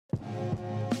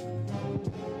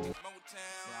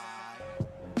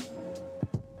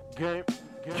Game,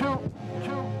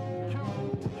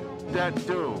 that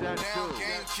dude. Game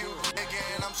cute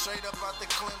again. I'm straight up out the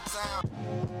Clinton.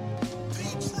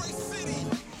 Detroit City.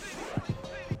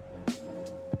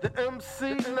 The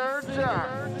MC Nerd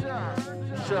Jock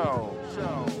Show.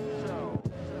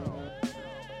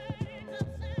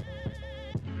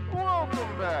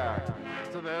 Welcome back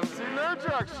to the MC Nerd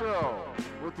Jock Show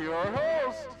with your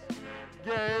host,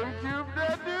 GameCube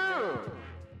that dude.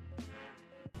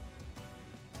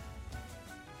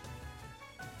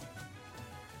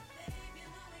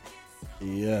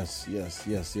 Yes.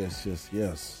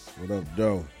 What up,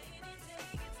 Doe?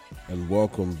 And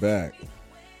welcome back.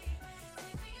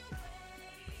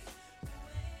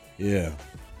 Yeah,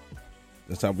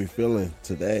 that's how we feeling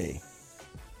today.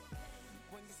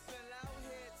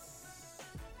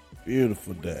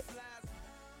 Beautiful day.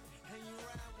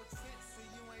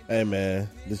 Hey man,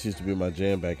 this used to be my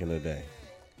jam back in the day.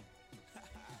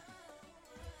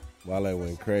 Wale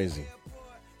went crazy.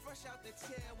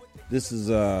 This is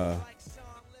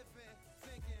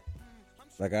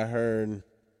like I heard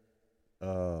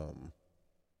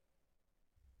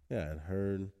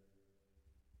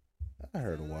I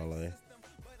heard of Wale.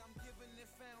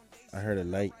 I heard a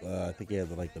Nike. I think he had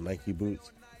the Nike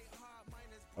boots.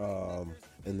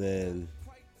 And then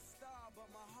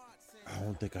I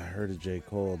don't think I heard of J.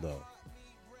 Cole though.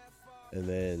 And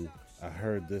then I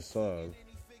heard this song.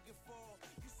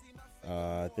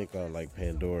 I think on like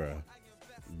Pandora,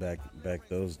 back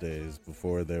those days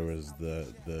before there was the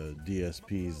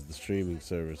DSPs, the streaming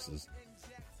services.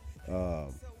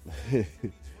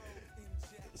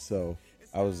 So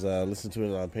I was listening to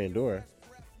it on Pandora,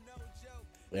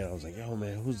 and I was like, "Yo,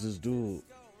 man, who's this dude?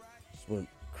 Just went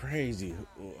crazy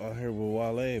out here with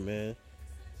Wale, man."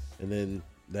 And then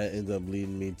that ended up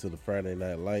leading me to the Friday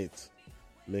Night Lights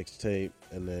mixtape,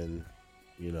 and then,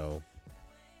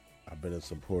 I've been a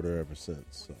supporter ever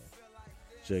since. So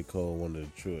J. Cole, one of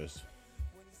the truest.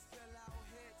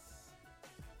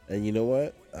 And you know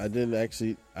what? I didn't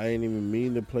even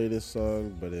mean to play this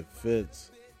song, but it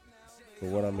fits for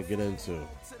what I'm gonna get into.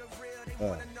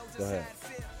 Go ahead.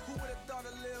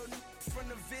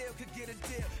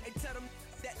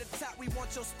 We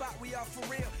want your spot, we are for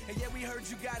real. And yeah, we heard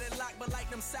you got it locked, but like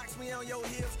them socks, we on your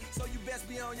heels. So you best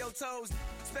be on your toes,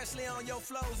 especially on your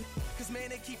flows. Cause man,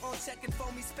 they keep on checking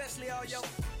for me, especially all your.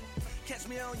 Catch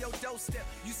me on your doorstep.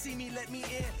 You see me, let me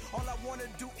in. All I wanna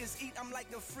do is eat, I'm like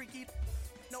the freaky.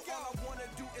 No, all I wanna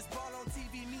do is ball on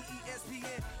TV, me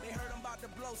ESPN. They heard I'm about to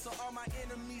blow, so all my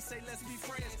enemies say let's be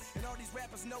friends. And all these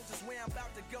rappers know just where I'm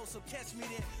about to go, so catch me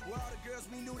then. Where all the girls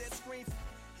we knew that scream.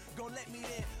 Gon' let me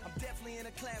in. I'm definitely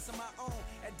in a class of my own.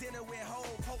 At dinner with Hov,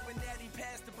 hoping that he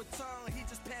passed the baton. He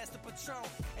just passed the Patron.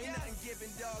 Ain't nothing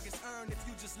given, dog. It's earned. If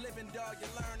you just living, dog,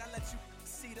 you learn. I let you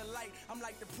see the light. I'm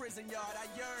like the prison yard. I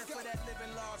yearn for that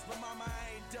living lost, but mama,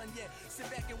 I ain't done yet.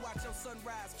 Sit back and watch your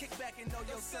sunrise. Kick back and know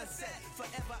your sunset.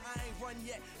 Forever, I ain't run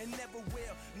yet and never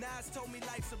will. Nas told me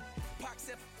life's a pox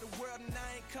at the world and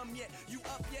I ain't come yet. You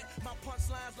up yet? My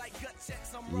punchlines like gut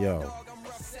checks. I'm raw dog. I'm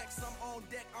rough sex. I'm on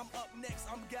deck. I'm up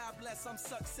next. I'm God bless, I'm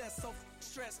success, so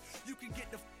stress. You can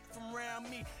get the from around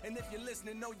me, and if you're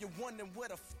listening, know you're wondering where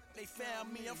the they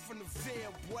found me. I'm from the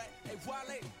Ville, boy. Hey,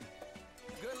 Wale,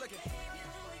 good looking.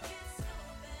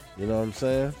 You know what I'm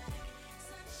saying?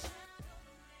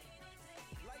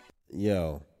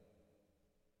 Yo.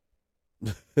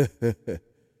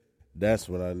 That's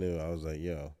when I knew. I was like,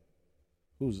 yo,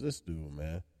 who's this dude,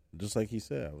 man? Just like he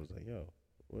said, I was like, yo,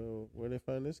 well, where they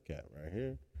find this cat? Right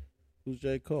here? Who's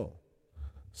J. Cole?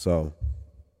 So,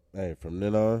 hey, from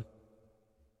then on,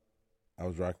 I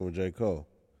was rocking with J. Cole.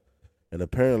 And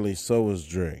apparently so was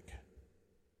Drake.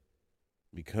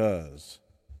 Because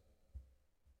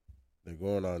they're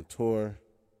going on tour.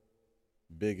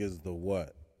 Big as the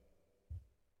what?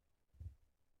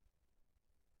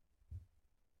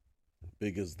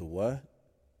 Big as the what?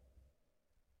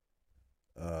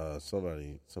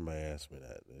 Somebody asked me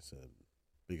that. They said,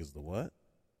 big as the what?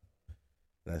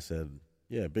 And I said,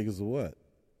 yeah, big as the what?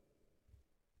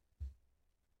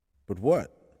 But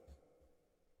what?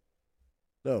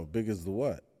 No, big as the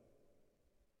what?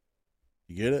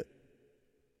 You get it?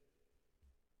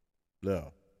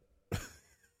 No.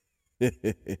 First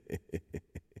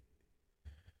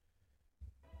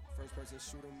person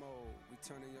shooter mode. We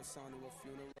turning your son to a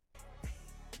funeral.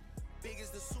 Big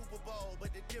as the Super Bowl,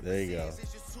 but the difference there you go. Is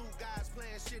just two guys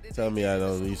playing shit. Tell me I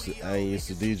ain't used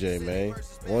to DJ, man.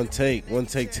 One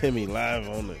take Timmy live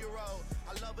on it.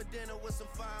 I love a dinner with some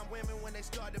fine women when they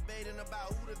start debating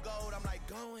about who the GOAT. I'm like,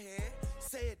 go ahead,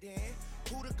 say it then.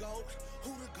 Who the GOAT?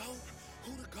 Who the GOAT?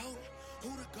 Who the GOAT?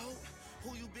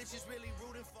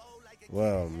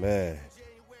 Well, man,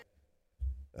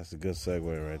 that's a good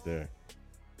segue right there.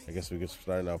 I guess we get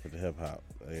starting off with the hip hop.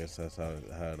 I guess that's how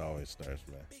it always starts,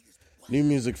 man. New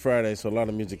Music Friday, so a lot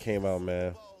of music came out,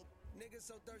 man.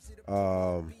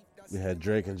 We had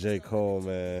Drake and J. Cole,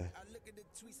 man.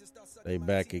 They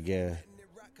back again.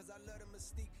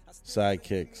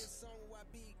 Sidekicks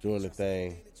doing the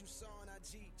thing.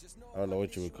 I don't know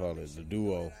what you would call it. The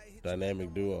duo,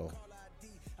 dynamic duo.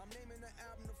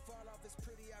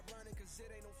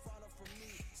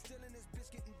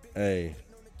 Hey,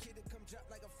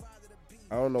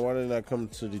 I don't know why they're not coming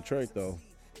to Detroit though.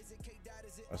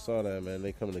 I saw that, man.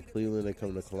 They coming to Cleveland. They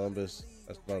coming to Columbus.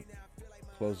 That's about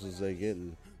close as they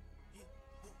getting.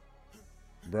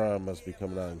 Brian must be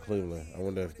coming out in Cleveland. I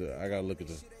wonder if I gotta look at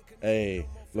this. Hey,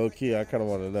 low key, I kind of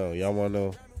want to know. Y'all want to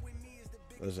know?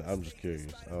 Listen, I'm just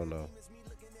curious. I don't know.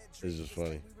 It's just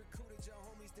funny.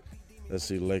 Let's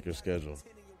see the Lakers schedule.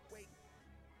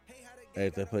 Hey,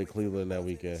 if they play Cleveland that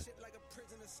weekend.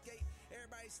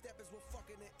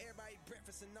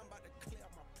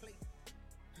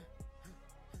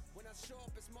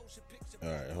 All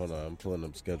right, hold on. I'm pulling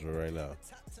up schedule right now.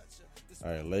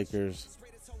 All right, Lakers.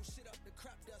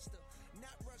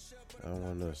 I don't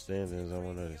want to know the standings. I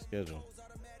want to know the schedule.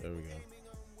 There we go.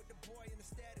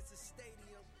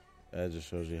 That just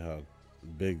shows you how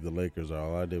big the Lakers are.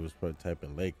 All I did was type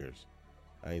in Lakers.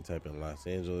 I ain't typing Los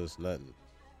Angeles, nothing.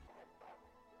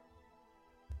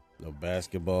 No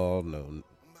basketball, no.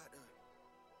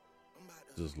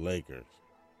 Just Lakers.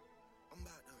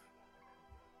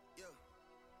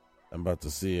 I'm about to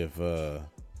see if all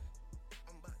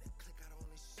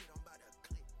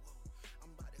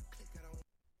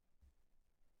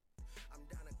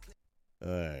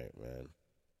right, man.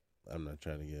 I'm not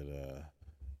trying to get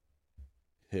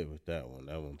hit with that one.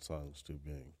 That one song's too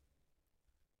big.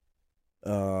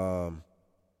 All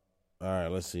right,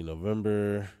 let's see.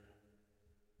 November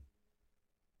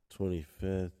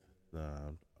 25th.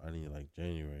 Nah, I need like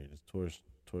January. This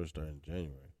tour starting in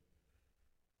January.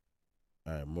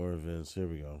 All right, more events. Here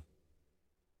we go.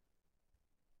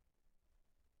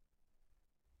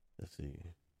 Let's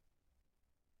see.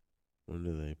 When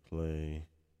do they play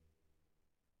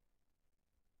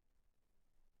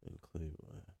in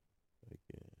Cleveland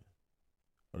again?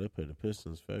 Oh, they play the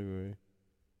Pistons February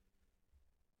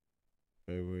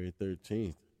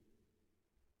 13th.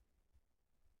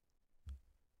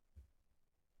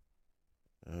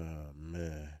 Oh,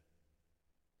 man.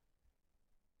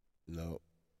 Nope.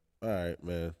 All right,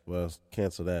 man. Well,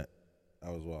 cancel that. I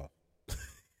was off.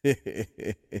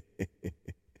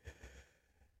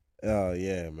 Oh,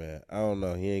 yeah, man. I don't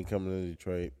know. He ain't coming to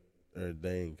Detroit, or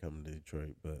they ain't coming to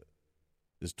Detroit, but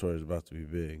this tour is about to be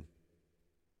big.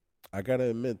 I got to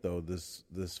admit, though, this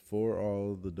For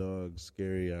All the Dogs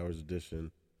Scary Hours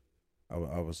edition, I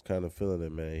was kind of feeling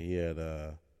it, man. He had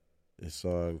his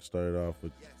song started off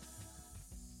with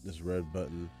this Red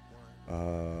Button.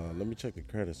 Let me check the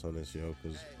credits on this, yo,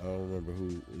 because I don't remember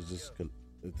who is this.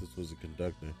 If this was a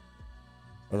conductor.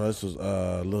 Oh no, this was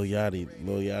Lil Yachty.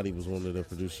 Lil Yachty was one of the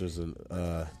producers, and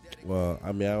well,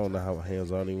 I mean, I don't know how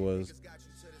hands-on he was.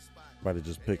 Might have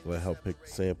just helped pick the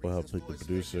sample, helped pick the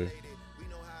producer.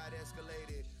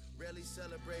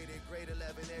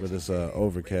 But it's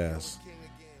Overcast.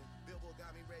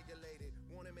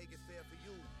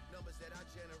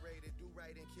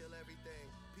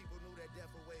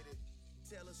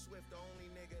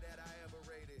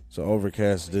 So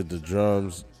Overcast did the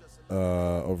drums,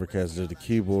 Overcast did the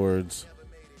keyboards,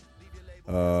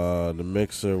 the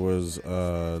mixer was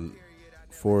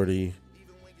 40,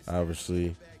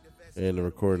 obviously, and the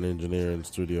recording engineer and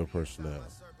studio personnel.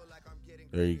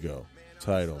 There you go.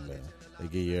 Title, man. They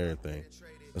give you everything.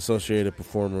 Associated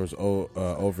performers,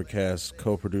 Overcast,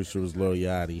 co-producer was Lil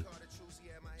Yachty.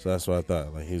 So that's what I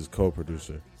thought, like he's a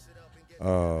co-producer.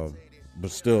 But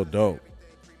still dope.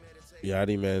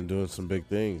 Yachty, man, doing some big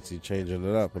things. He changing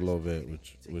it up a little bit,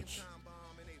 which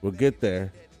we'll get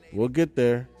there. We'll get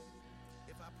there.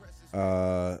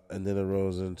 And then it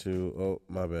rolls into, oh,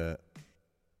 my bad.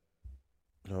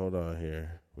 Hold on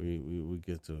here. We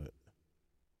get to it.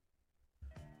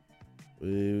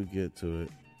 We'll get to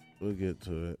it. We'll get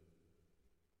to it.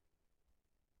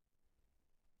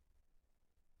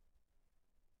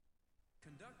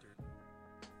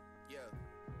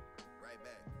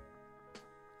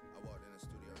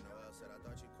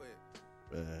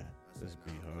 Man, this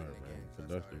be hard, man.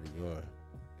 Conductor be going.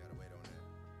 Gotta wait on that.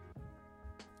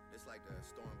 It's like the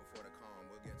storm before the calm.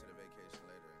 We'll get to the vacation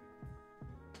later.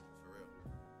 For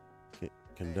real.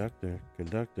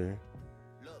 Conductor.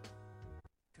 Look.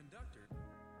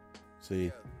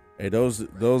 See, Hey, those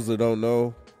that don't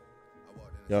know,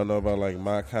 y'all know about like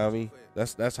Makami.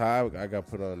 That's how I got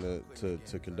put on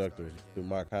to conductor through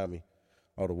Makami.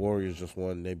 Oh, the Warriors just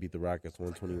won. They beat the Rockets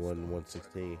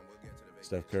 121-116.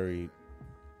 Steph Curry.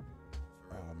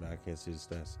 Oh man, I can't see the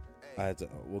stats. I had to.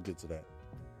 We'll get to that.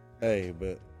 Hey,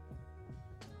 but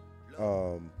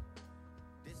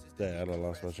dang, I done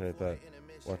lost my train of thought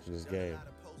watching this game.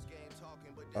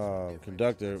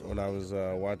 Conductor, when I was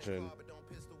listening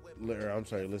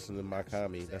to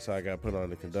Makami. That's how I got put on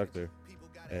the conductor.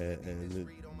 And the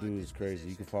dude is crazy.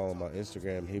 You can follow him on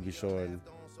Instagram. He be showing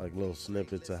like little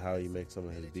snippets of how he makes some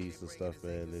of his beats and stuff,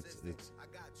 man.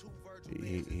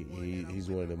 He's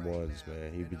one of them ones,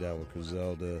 man. He be down with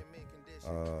Griselda.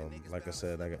 Like I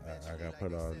said, I got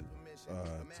put on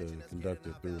to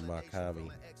conductor through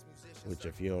Makami, which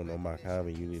if you don't know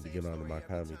Makami, you need to get on to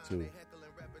Makami too.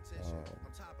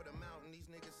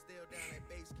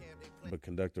 But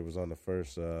conductor was on the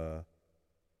first set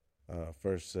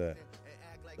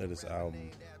of this album,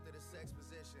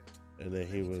 and then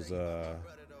he was all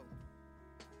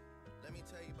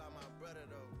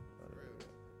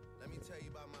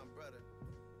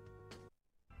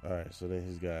right, so then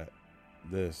he's got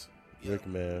this Rick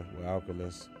Man with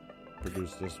Alchemist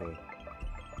produced this one,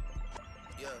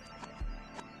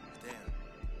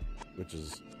 which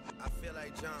is I feel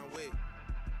like John Wick,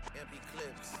 empty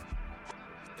clips,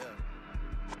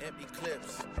 empty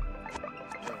clips,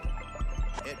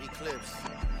 empty clips.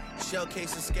 Shell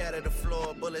cases scatter the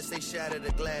floor, bullets they shatter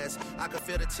the glass. I can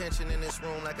feel the tension in this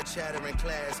room like a chattering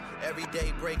class. Every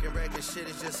day breaking records, shit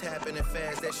is just happening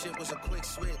fast. That shit was a quick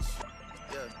switch.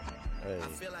 Hey,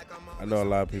 I know a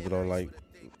lot of people don't like,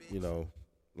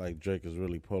 like Drake is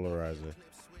really polarizing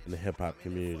in the hip hop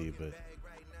community, but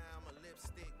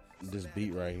this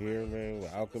beat right here, man,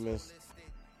 with Alchemist,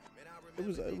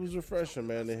 it was refreshing,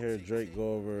 man, to hear Drake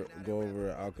go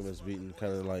over Alchemist beat and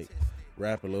kind of like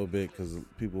rap a little bit, because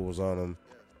people was on him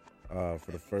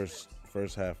for the first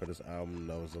half of this album.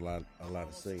 There was a lot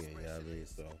of singing, you know what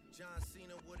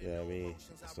I mean?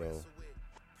 So, So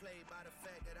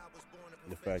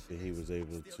the fact that he was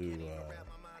able to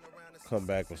come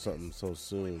back with something so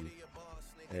soon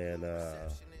and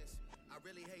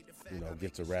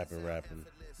get to rapping,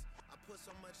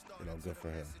 good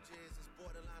for him.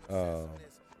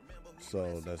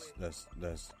 So that's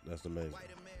amazing.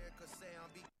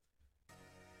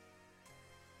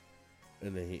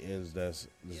 And then he ends this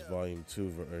volume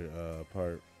 2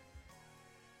 part.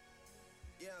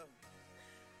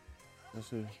 Let's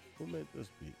see, who made this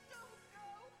beat?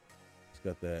 It's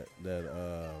got that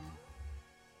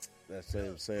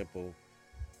same sample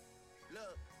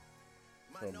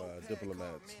from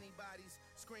Diplomats.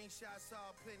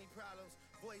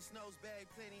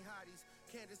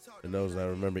 And those that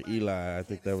remember Eli, I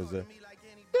think that was it.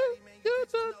 You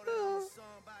don't know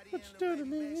what you do to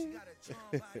me.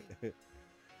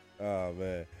 Oh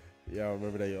man, y'all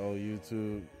remember that old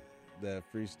YouTube, that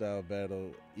freestyle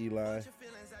battle Eli?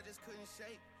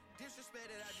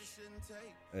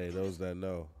 Hey, those that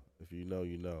know, if you know,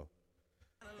 you know.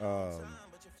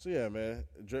 So yeah, man,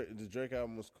 the Drake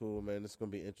album was cool, man. It's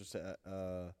gonna be interesting.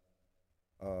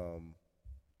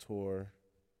 Tour.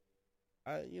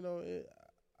 I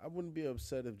wouldn't be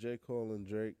upset if J. Cole and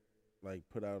Drake like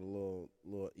put out a little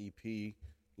EP,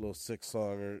 little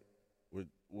 6-songer with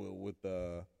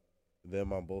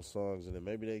them on both songs, and then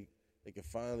maybe they could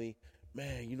finally,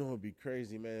 man, it'd be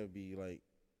crazy, man. It'd be like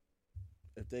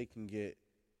if they can get,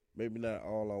 maybe not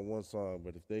all on one song,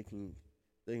 but if they can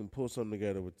pull something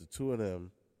together with the two of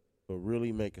them, but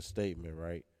really make a statement,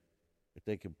 right? If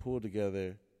they can pull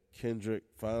together, Kendrick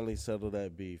finally settle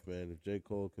that beef, man. If J.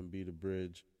 Cole can be the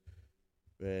bridge,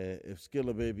 man. If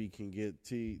Skilla Baby can get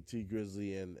T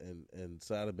Grizzly and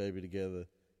Sada Baby together,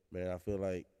 man, I feel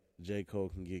like J. Cole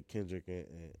can get Kendrick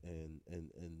and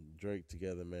Drake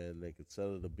together, man. They could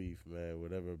settle the beef, man.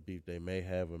 Whatever beef they may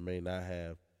have or may not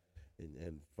have,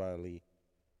 and finally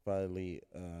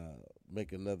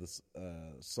make another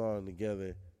song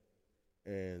together,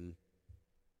 and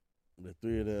the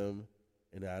three of them.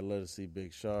 And I'd love to see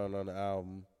Big Sean on the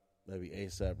album, maybe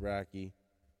A$AP Rocky.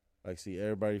 Like, see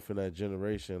everybody from that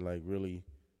generation, like, really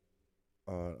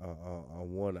on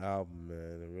one album,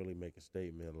 man, and really make a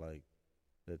statement, like,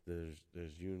 that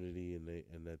there's unity and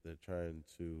that they're trying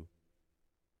to,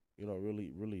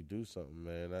 really do something,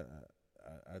 man.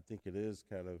 I think it is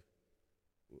kind of,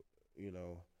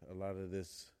 a lot of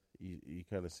this, you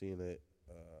kind of seeing it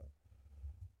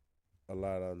a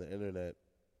lot on the internet,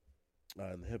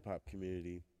 in the hip hop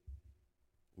community,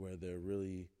 where they're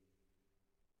really,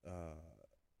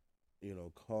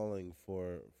 calling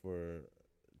for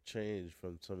change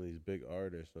from some of these big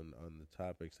artists on the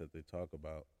topics that they talk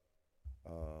about.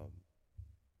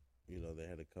 They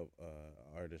had a couple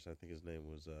artists. I think his name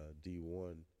was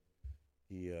D1.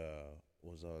 He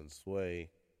was on Sway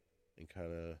and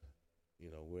kind of,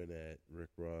 went at Rick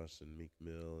Ross and Meek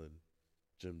Mill and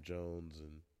Jim Jones,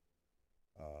 and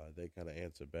they kind of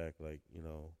answered back like,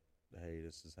 hey,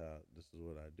 this is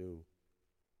what I do.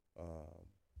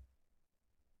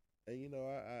 And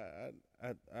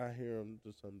I hear them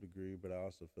to some degree, but I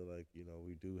also feel like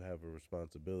we do have a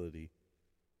responsibility.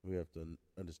 We have to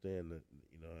understand that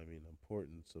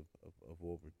importance of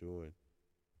what we're doing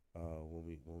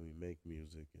when we make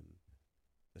music, and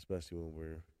especially when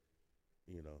we're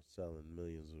selling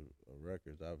millions of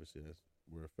records. Obviously,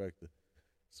 we're affected.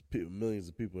 Millions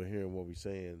of people are hearing what we're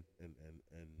saying, and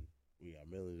we got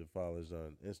millions of followers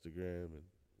on Instagram and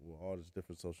all this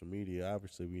different social media.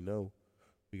 Obviously, we know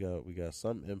we got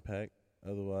some impact.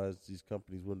 Otherwise, these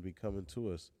companies wouldn't be coming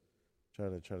to us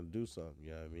trying to do something.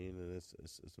 You know what I mean? And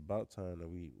it's about time that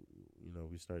we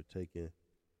start taking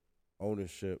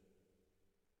ownership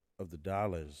of the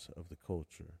dollars of the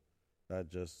culture, not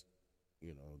just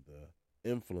the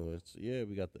influence. Yeah,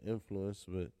 we got the influence,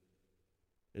 but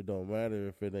it don't matter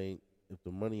if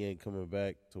the money ain't coming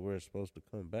back to where it's supposed to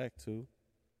come back to.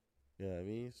 You know what I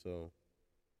mean? So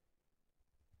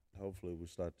hopefully we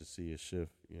start to see a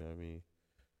shift. You know what I mean?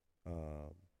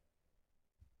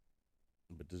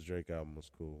 But this Drake album was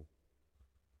cool.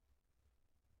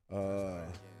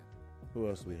 Who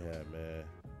else we had, man?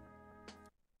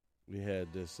 We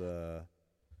had this.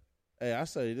 Hey, I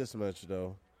say this much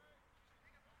though.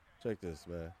 Check this,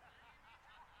 man.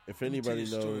 If anybody knows,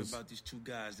 story about these two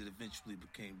guys that eventually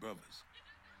became brothers.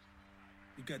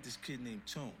 You got this kid named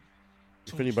Tone.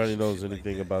 If anybody knows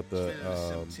anything about the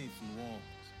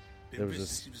there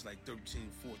was he was like 13,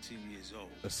 14 years old.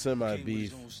 A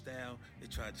semi-beef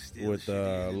with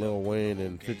Lil Wayne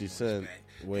and 50 Cent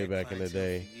way back in the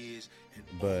day.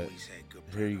 But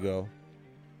here you go.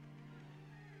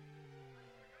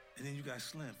 And then you got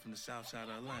Slim from the south side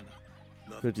of Atlanta.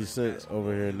 50 Cent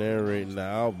over here narrating the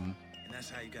album.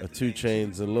 2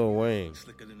 Chainz and Lil Wayne.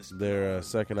 Their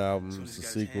second album is the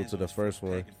sequel to the first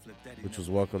one, which was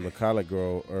Welcome to College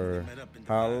Grove, or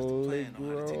College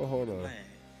Grove. Hold on,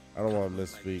 I don't want to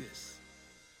misspeak.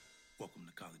 Welcome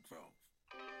to College Grove.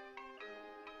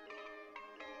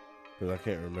 Because I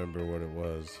can't remember what it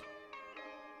was.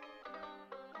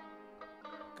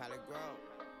 College Grove.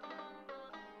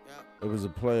 It was a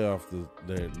play off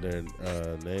their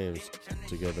names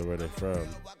together, where they're from.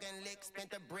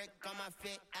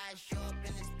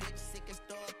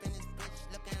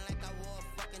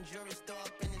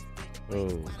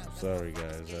 Oh, sorry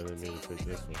guys, I didn't mean to pick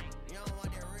this one.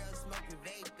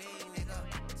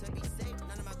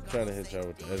 I'm trying to hit y'all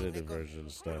with the edited version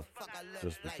and stuff,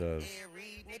 just because.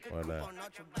 Why not?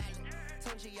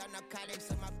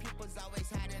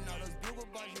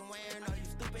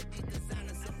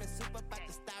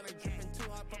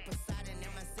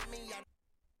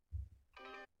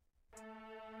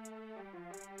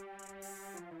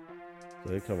 So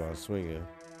they come out swinging.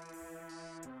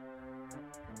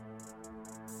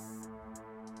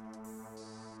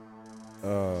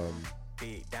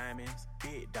 Big diamonds,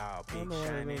 big dog, big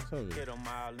shining. Hit him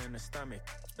all in the stomach,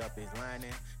 up his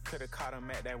lining. Could've caught him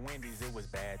at that Wendy's, it was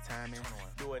bad timing.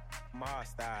 Do it Mars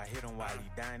style, hit him while he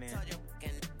dining.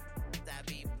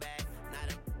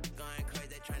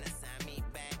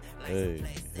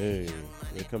 Hey,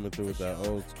 they're coming through with that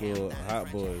old school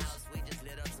Hot Boys.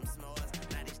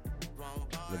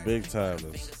 The big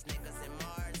timers.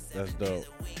 That's dope.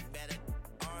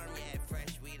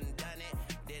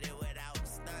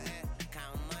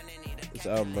 This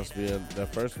album must be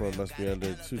that first one must be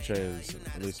under 2 Chainz,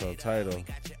 at least on title.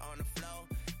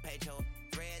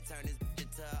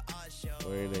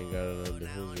 Wayne ain't got it under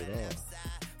his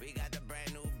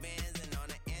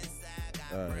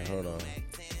at all. Alright, hold on.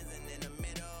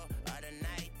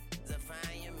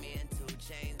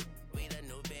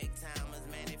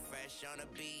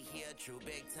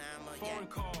 Foreign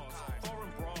cars, foreign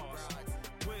bras,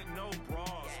 with no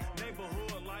bras,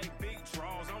 neighborhood like big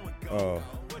draws. Oh,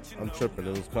 I'm tripping.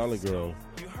 It was College Grove.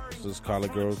 This is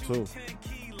College Grove too.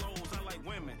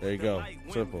 There you go.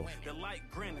 Simple.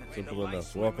 Simple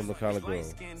enough. Welcome to College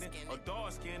Grove.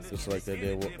 Just like they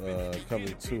did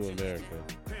Coming to America.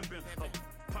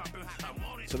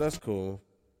 So that's cool.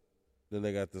 Then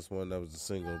they got this one that was a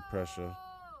single, Pressure.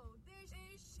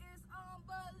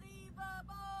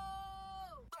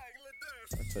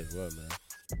 I tell you what, man.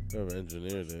 Whoever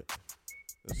engineered it.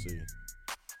 Let's see.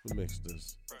 Who mixed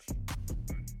this?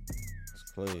 It's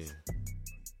clean.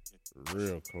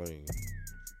 Real clean.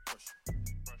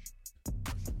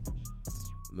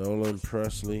 Nolan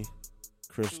Presley,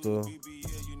 Crystal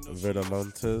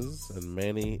Verdemontes, and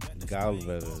Manny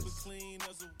Galvez.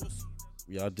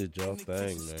 Y'all did your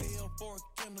thing, man.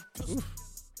 Oof.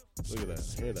 Look at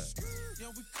that. Hear that.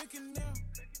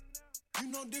 You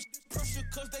know this pressure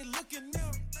cause they looking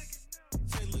out.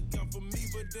 Say look out for me,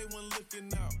 but they weren't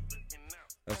looking out.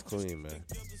 That's clean, man.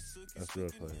 That's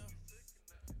real clean.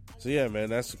 So yeah,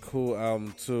 man, that's a cool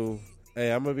album too.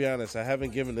 Hey, I'm gonna be honest, I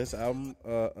haven't given this album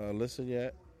a listen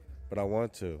yet, but I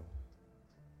want to.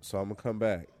 So I'm gonna come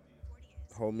back.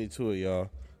 Hold me to it, y'all.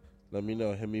 Let me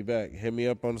know. Hit me back. Hit me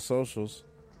up on the socials.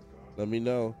 Let me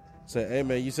know. Say, hey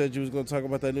man, you said you was gonna talk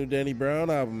about that new Danny Brown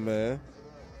album, man.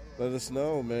 Let us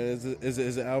know, man. Is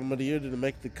it album of the year? Did it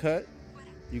make the cut?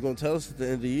 You gonna tell us at the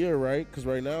end of the year, right? Because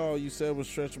right now all you said was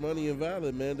Stretch Money and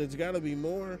Valid, man. There's got to be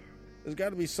more. There's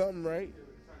got to be something, right?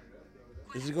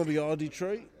 Is it gonna be all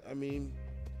Detroit? I mean,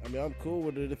 I'm cool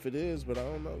with it if it is, but I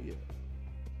don't know yet.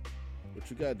 What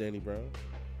you got, Danny Brown?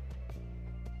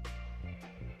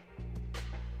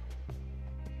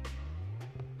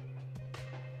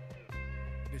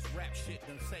 This rap shit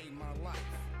done saved my life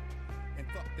and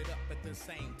fucked it up at the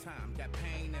same time. Got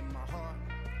pain in my heart,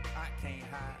 I can't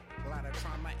hide. A lot of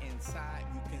trauma inside,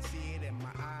 you can see it in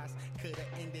my eyes. Could've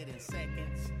ended in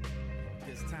seconds.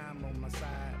 This time on my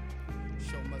side,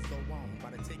 show must go on.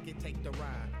 Buy the ticket, take the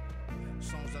ride.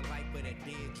 Songs of life but a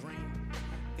dead dream.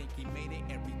 Think he made it,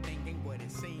 everything ain't what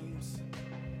it seems.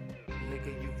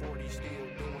 Nigga, you 40 still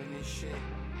doing this shit.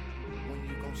 When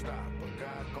you gon' stop, but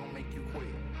God gon' make you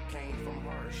quit. Came from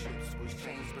hardships, which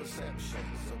changed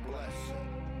perceptions. A blessing.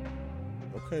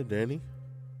 Okay, Danny.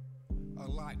 A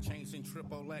lot changed and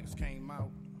Triple X came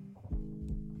out.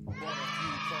 Bought a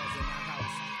few cars in my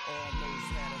house. Almost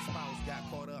had a spouse, got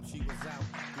caught up, she was out.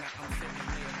 Now I'm sitting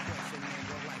there questioning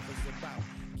what life is about.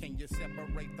 Can you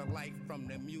separate the life from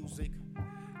the music?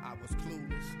 I was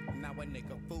clueless, now a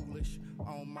nigga foolish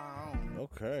on my own.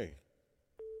 Okay.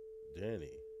 Danny.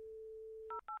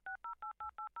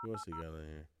 Who else he got in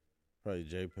here? Probably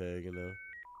JPEG, you know.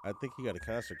 I think he got a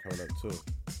concert coming up too.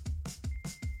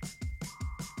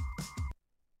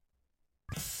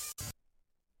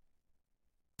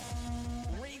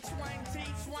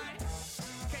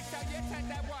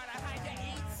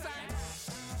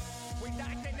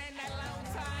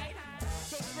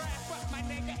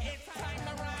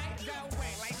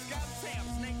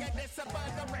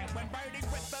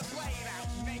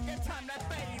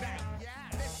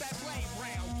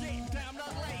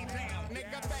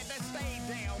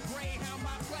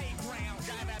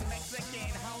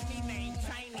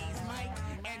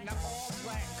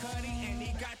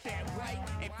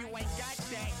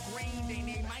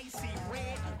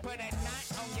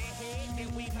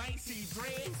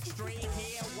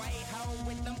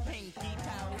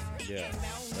 Yeah,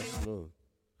 that's smooth.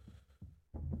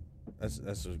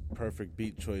 That's a perfect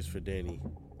beat choice for Danny.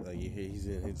 Like he's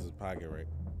in his pocket, right?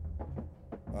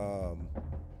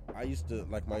 I used to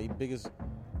like my biggest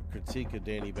critique of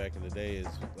Danny back in the day is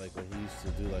like when he used to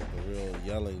do like the real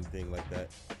yelling thing like that.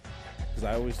 Because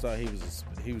I always thought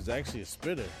he was actually a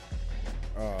spitter,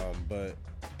 but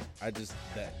I just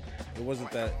it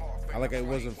wasn't that. It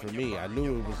wasn't for me. I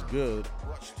knew it was good,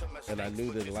 and I knew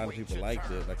that a lot of people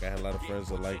liked it. Like I had a lot of friends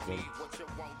that liked him.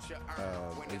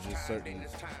 It's just certain,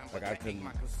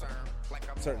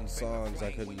 certain songs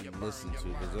I couldn't listen to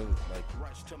because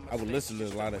I would listen to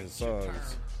a lot of his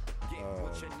songs,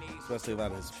 especially a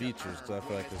lot of his features. Because I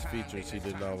feel like his features he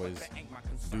didn't always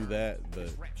do that,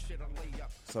 but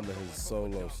some of his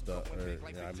solo stuff,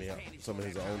 some of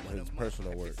his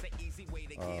personal work.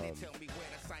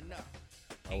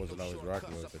 I wasn't always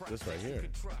rocking with it. This right here.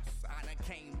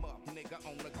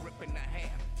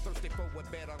 Thirsty for a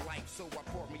better life, so I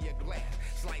pour me a glass.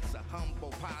 Slice of humble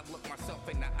pie, look myself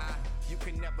in the eye. You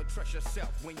can never trust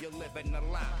yourself when you're living a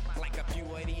lie. Like a few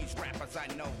of these rappers I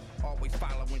know, always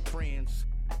following trends.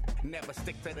 Never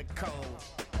stick to the code.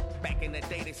 Back in the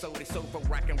day, they sold it so for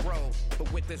rock and roll.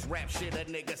 But with this rap shit, a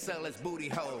nigga sell his booty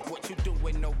hole. What you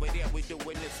doing over there? We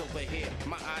doing this over here.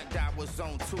 My eye was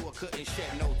on tour, couldn't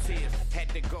shed no tears. Had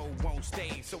to go on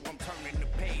stage, so I'm turning the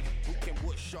page. We can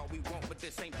whoosh all we want, but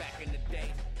this ain't back in the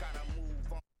day. Gotta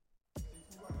move on.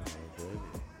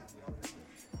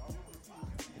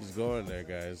 He's going there,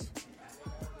 guys.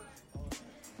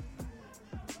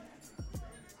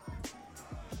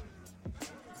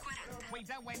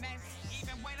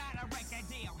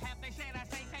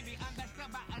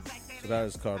 So that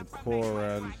is called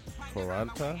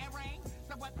Quaranta.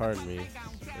 Pardon me if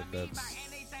that's,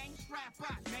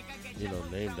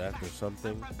 named after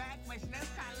something.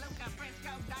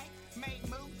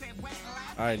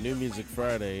 All right, New Music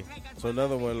Friday. So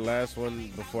another one, last one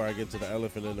before I get to the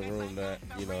elephant in the room that,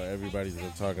 you know, everybody's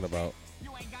been talking about.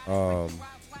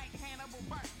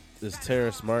 This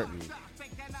Terrace Martin.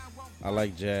 I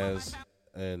like jazz,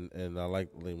 and I like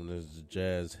when there's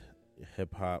jazz,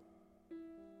 hip hop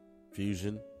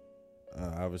fusion.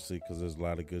 Obviously, because there's a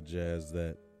lot of good jazz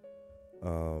that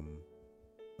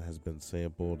has been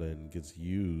sampled and gets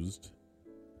used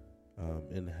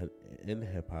in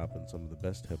hip hop, and some of the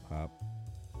best hip hop.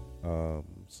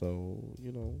 So,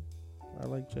 you know, I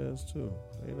like jazz too.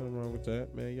 Ain't nothing wrong with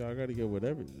that, man. Y'all gotta get with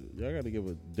y'all gotta get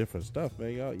with different stuff,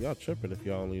 man. Y'all tripping if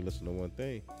y'all only listen to one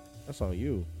thing. That's on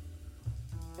you.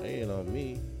 That ain't on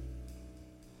me.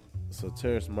 So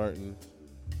Terrace Martin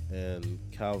and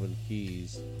Calvin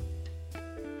Keys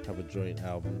have a joint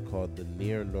album called The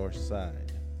Near North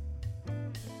Side.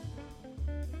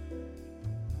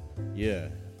 Yeah,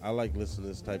 I like listening to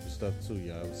this type of stuff too, you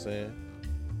know what I'm saying?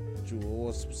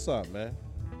 What's up, man?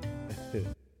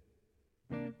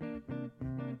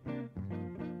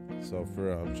 So for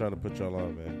real, I'm trying to put y'all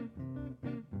on, man.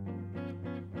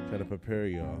 Trying to prepare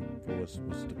y'all for what's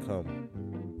to come.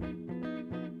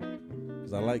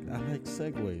 Cause I like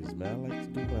segues, man. I like to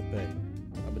do my thing.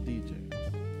 I'm a DJ.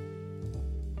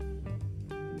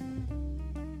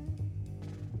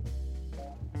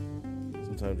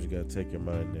 Sometimes you gotta take your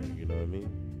mind there, you know what I mean?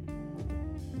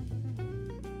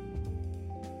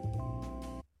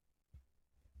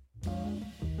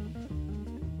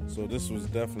 So this was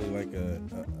definitely like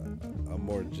a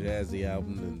more jazzy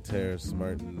album than Terrace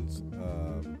Martin's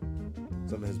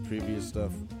some of his previous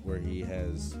stuff, where he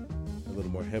has a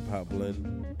little more hip hop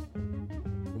blend.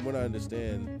 From what I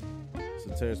understand,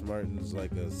 so Terrace Martin's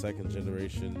like a second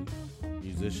generation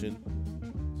musician.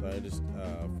 So I just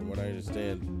from what I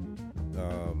understand,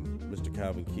 Mr.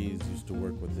 Calvin Keys used to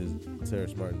work with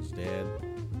Terrace Martin's dad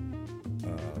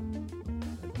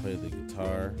and play the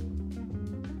guitar.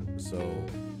 So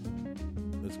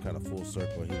it's kind of full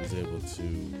circle. He was able to,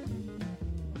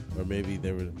 or maybe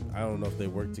they were, I don't know if they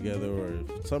worked together, or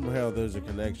somehow there's a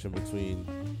connection between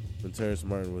when Terrace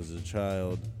Martin was a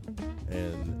child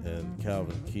and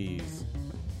Calvin Keys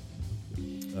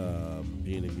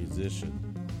being a musician.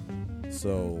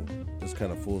 So it's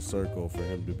kind of full circle for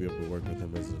him to be able to work with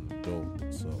him as an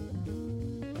adult. So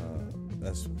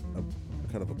that's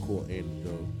kind of a cool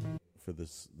anecdote for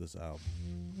this album.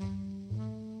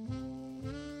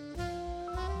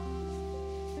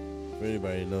 For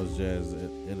anybody who knows jazz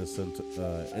in a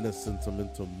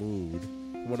sentimental mood,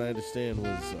 from what I understand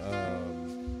was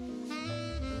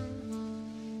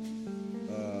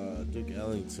Duke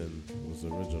Ellington was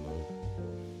original.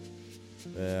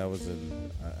 Yeah,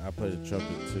 I played the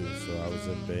trumpet too, so I was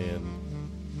in band.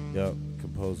 Yup,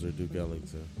 composer Duke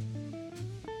Ellington.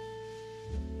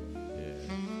 Yeah,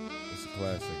 it's a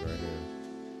classic right here.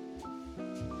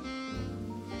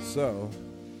 So,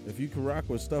 if you can rock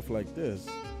with stuff like this,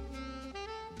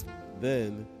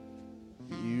 then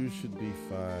you should be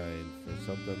fine for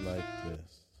something like this.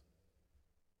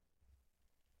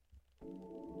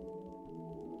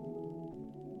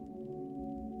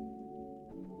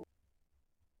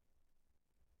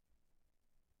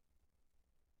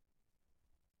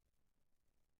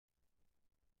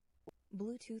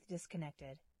 Bluetooth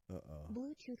disconnected.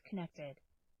 Bluetooth connected.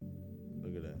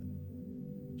 Look at that.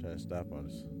 Trying to stop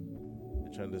us.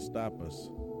 They're trying to stop us.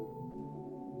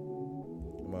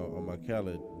 On my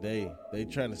calendar, they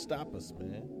trying to stop us,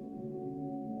 man.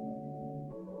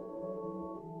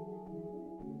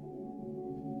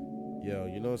 Yo,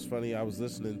 you know what's funny? I was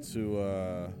listening to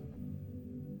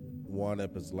Juan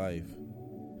Eppa's Life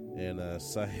and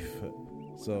Cypher.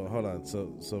 So hold on.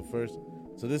 So first,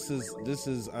 so this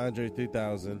is Andre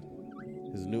 3000,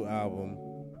 his new album,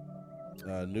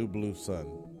 New Blue Sun.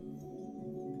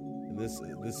 And this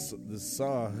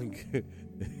song.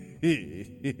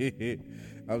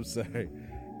 I'm sorry,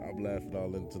 I'm laughing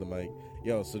all into the mic.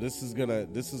 Yo, so this is gonna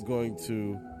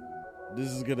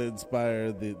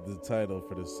inspire the title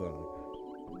for this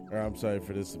song, or I'm sorry,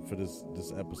 for this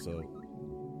episode.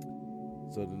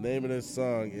 So the name of this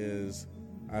song is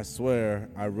 "I Swear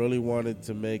I Really Wanted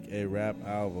to Make a Rap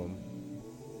Album."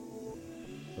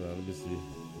 Hold on, let me see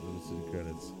the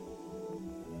credits.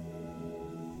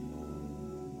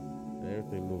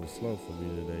 Everything moving slow for me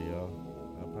today, y'all.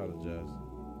 I apologize.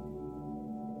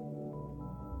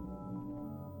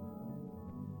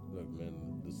 Look, man,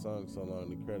 the song's so long,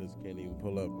 the credits can't even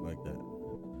pull up like that.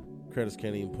 Credits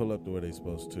can't even pull up the way they're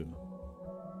supposed to.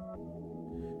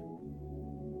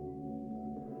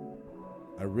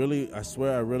 I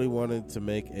swear I really wanted to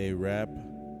make a rap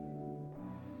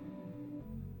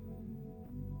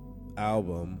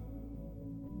album,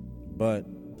 but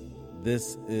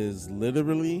This is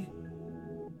literally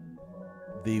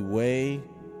the way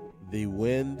the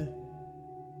wind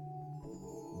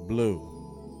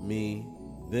blew me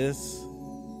this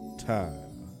time.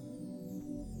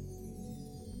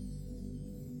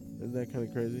 Isn't that kind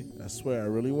of crazy? I swear, I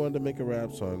really wanted to make a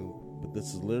rap song, but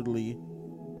this is literally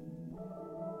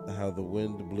how the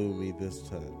wind blew me this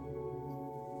time.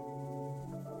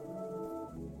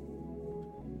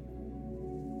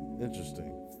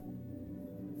 Interesting.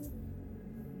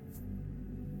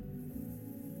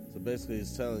 So basically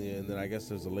it's telling you, and then I guess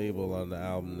there's a label on the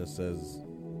album that says,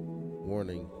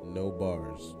 warning, no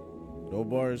bars. No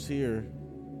bars here.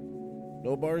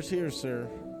 No bars here, sir.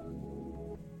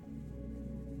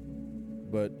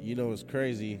 But you know what's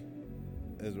crazy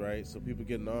is, right, so people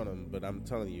getting on him, but I'm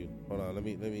telling you, hold on, let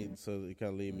me so it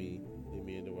kind of lead me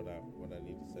into what I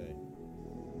need to say.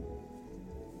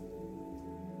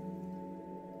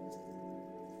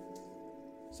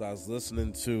 So I was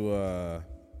listening to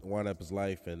Wind Up His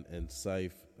Life, and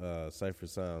Cypher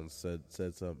Sounds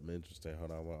said something interesting.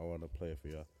 Hold on, I want to play it for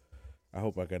y'all. I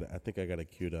think I got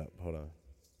it queued up. Hold on.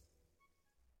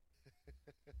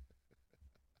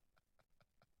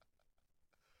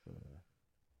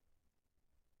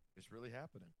 It's really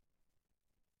happening.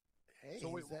 Hey,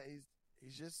 so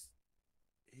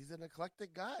he's an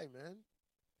eclectic guy, man.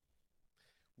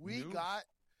 We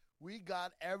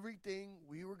got everything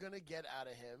we were gonna get out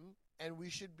of him, and we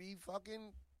should be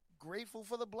fucking grateful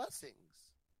for the blessings.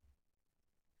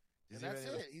 And that's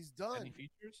it. He's done. Any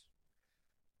features?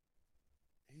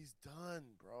 He's done,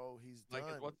 bro. He's like,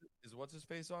 done. Is what's his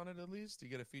face on it at least? You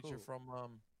get a feature from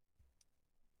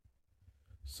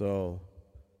So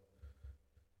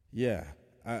yeah,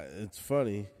 it's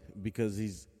funny because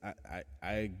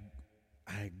I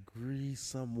agree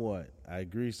somewhat.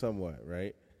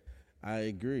 Right? I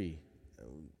agree.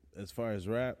 As far as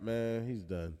rap, man, he's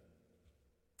done.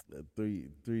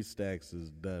 Three Stacks is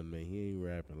done, man. He ain't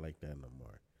rapping like that no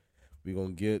more. We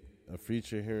gonna get a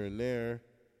feature here and there.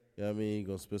 You know what I mean?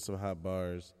 Gonna spit some hot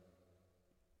bars.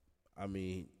 I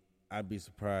mean, I'd be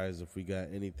surprised if we got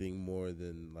anything more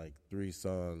than like 3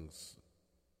 songs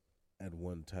at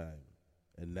one time.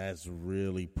 And that's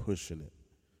really pushing it.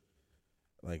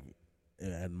 Like,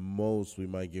 at most, we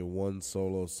might get 1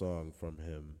 solo song from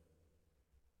him.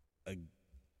 Like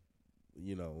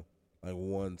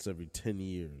once every 10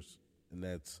 years. And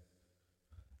that's,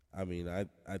 I mean, I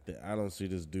don't see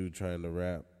this dude trying to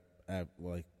rap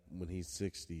like when he's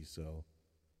 60, so,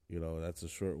 that's a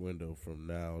short window from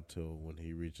now till when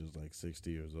he reaches like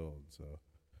 60 years old, so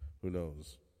who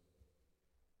knows?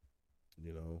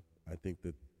 I think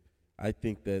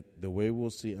that the way we'll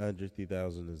see Andre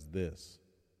 3000 is this.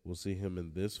 We'll see him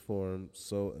in this form,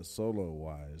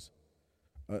 solo-wise,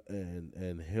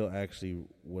 and he'll actually,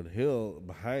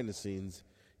 behind the scenes,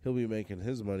 he'll be making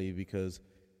his money because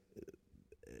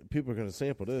people are going to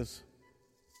sample this.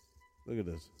 Look at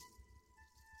this.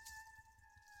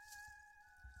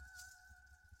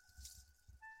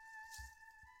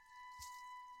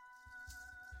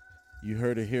 You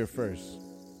heard it here first.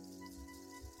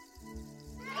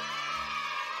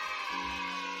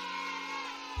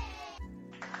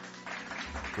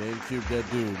 GameCube,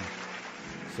 that dude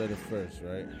said it first,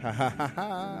 right? Ha ha ha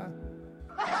ha.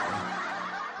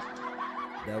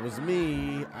 That was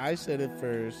me. I said it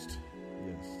first.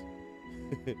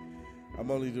 Yes.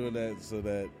 I'm only doing that so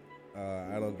that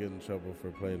I don't get in trouble for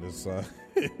playing this song.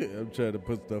 I'm trying to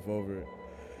put stuff over it.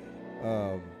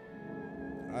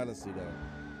 Honestly, though,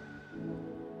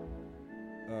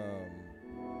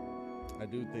 I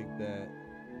do think that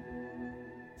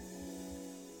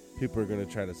people are going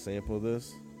to try to sample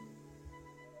this.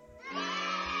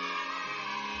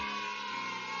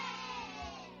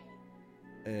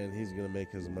 And he's going to make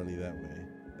his money that way.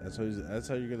 That's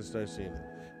how you're going to start seeing it.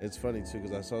 It's funny, too,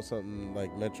 because I saw something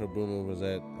like Metro Boomin was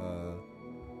at,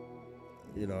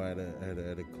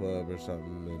 at a club or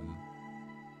something,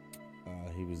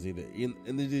 and he was either in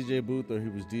the DJ booth or he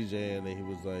was DJing, and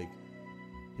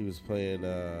he was playing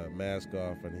Mask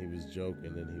Off, and he was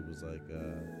joking, and he was like,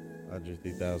 Andre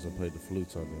 3000 played the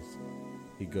flutes on this.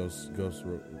 He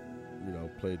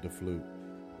played the flute,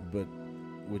 but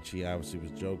which he obviously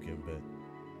was joking, but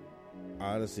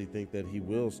I honestly think that he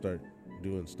will start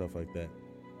doing stuff like that,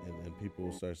 and people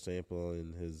will start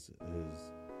sampling his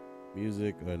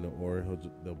music, or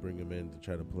they'll bring him in to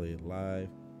try to play it live.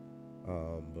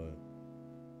 But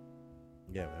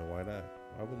yeah, man, why not?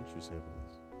 Why wouldn't you sample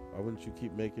this? Why wouldn't you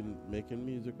keep making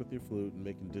music with your flute and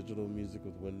making digital music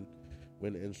with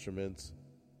wind instruments?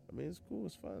 I mean, it's cool,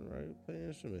 it's fun, right? Play an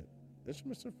instrument.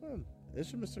 Instruments are fun.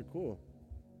 Instruments are cool.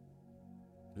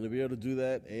 And to be able to do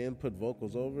that and put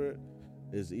vocals over it,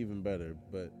 is even better.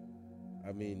 But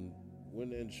I mean,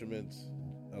 wind instruments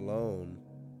alone,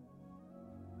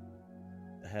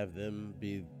 have them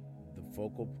be the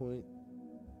focal point,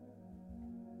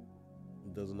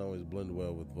 it doesn't always blend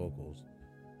well with vocals.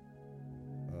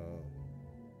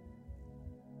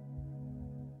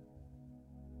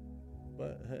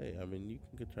 But hey, I mean, you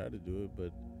can try to do it,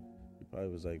 but he probably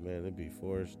was like, man, it'd be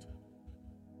forced.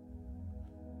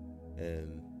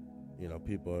 And, you know,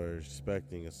 people are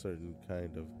expecting a certain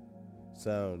kind of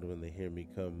sound when they hear me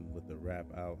come with the rap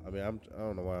out. I mean, I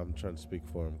don't know why I'm trying to speak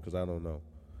for him, because I don't know.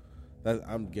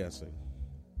 I'm guessing.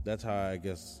 That's how I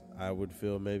guess I would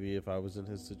feel maybe if I was in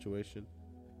his situation.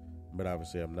 But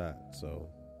obviously I'm not, so,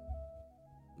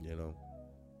 you know.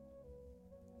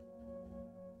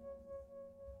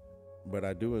 But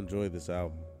I do enjoy this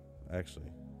album,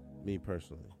 actually, me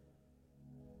personally.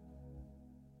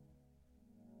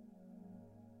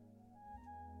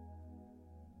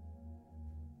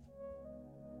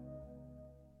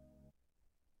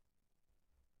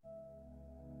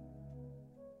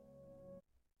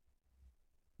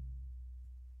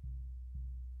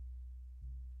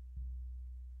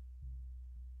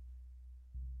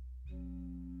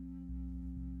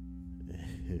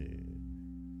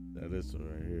 Now this one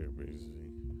right here brings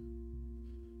me.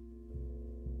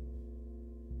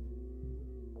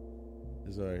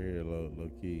 This one right here,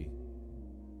 low key.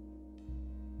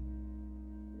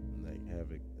 Like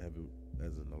have it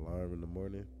as an alarm in the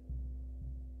morning.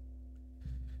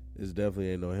 This definitely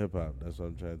ain't no hip hop. That's what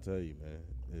I'm trying to tell you, man.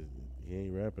 He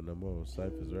ain't rapping no more.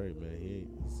 Cypher's right, man. He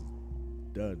ain't. It's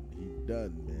done. He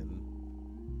done, man.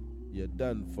 You're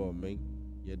done for me.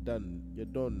 You're done. You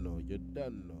don't know. You're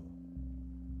done now.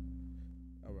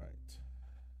 All right.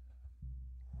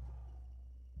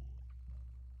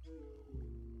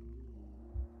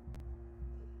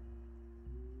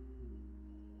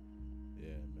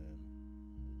 Yeah, man.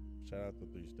 Shout out to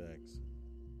 3 Stacks.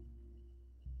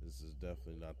 This is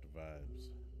definitely not the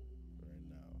vibes right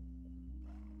now.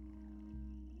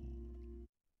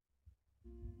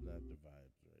 Not the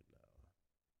vibes right now.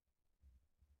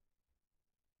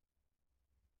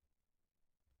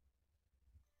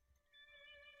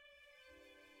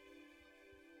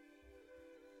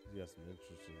 He's got some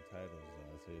interesting titles, though,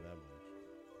 I'll say that much.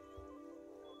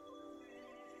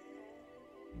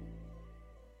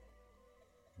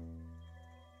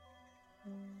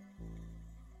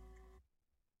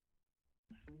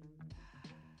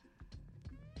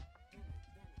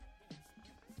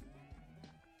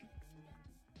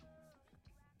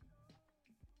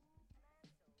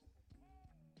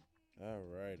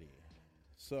 Alrighty.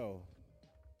 So,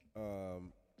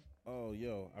 oh,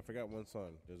 yo, I forgot one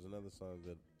song. There's another song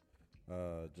that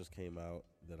just came out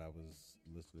that I was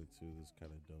listening to. That's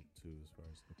kind of dope, too, as far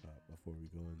as hip-hop, before we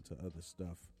go into other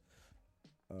stuff.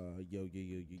 Yo.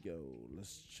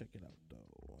 Let's check it out,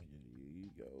 though.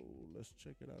 Yo. Let's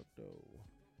check it out, though.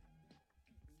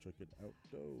 Check it out,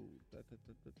 though.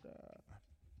 Da.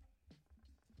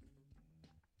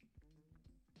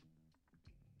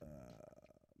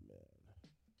 Man.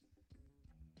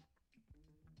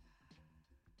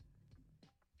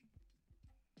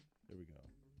 Here we go.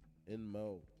 In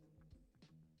Mo.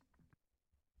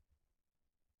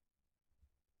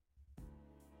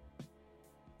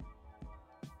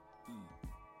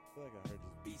 I feel like I heard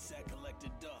this beat. B-Sack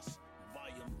Collected Dust,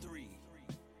 Volume 3.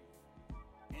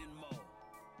 In Mo.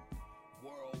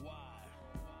 Worldwide.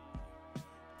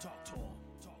 Talk to him.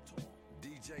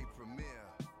 DJ Premier.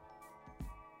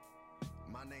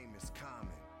 My name is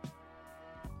Common.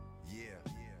 Yeah.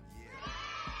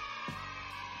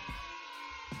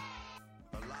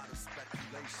 A lot of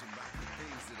speculation about the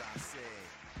things that I said.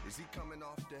 Is he coming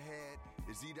off the head?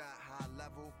 Is he that high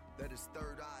level that his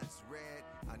third eye is red?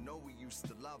 I know we used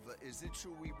to love her. Is it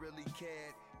true we really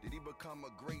cared? Did he become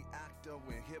a great actor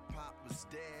when hip-hop was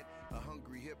dead? A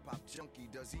hungry hip-hop junkie,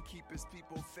 does he keep his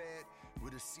people fed?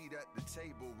 With a seat at the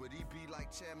table, would he be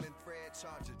like Chairman Fred?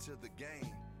 Charge it to the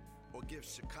game, or give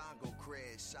Chicago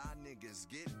cred? Shy niggas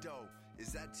get dough,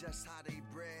 is that just how they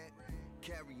bred?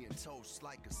 Carrying toast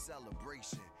like a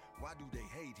celebration. Why do they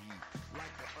hate he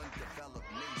like an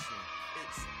undeveloped nation?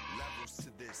 It's levels to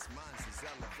this, mine's is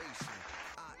elevation.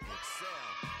 I excel,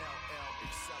 LL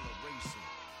acceleration.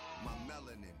 My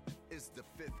melanin is the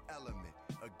 5th element,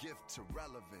 a gift to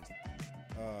relevance.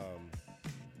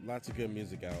 Lots of good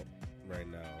music out right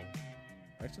now.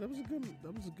 Actually, that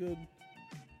was a good.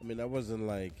 I mean, that wasn't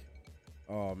like,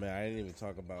 oh man, I didn't even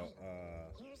talk about.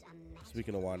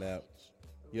 Speaking of YNAP,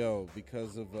 yo,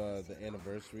 because of the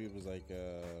anniversary, it was like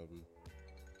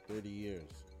 30 years.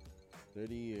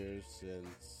 30 years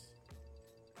since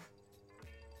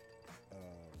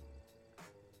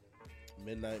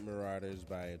Midnight Marauders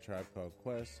by A Tribe Called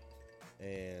Quest,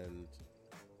 and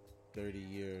 30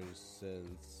 years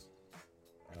since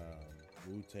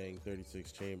Wu-Tang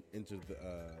 36 Chamber entered the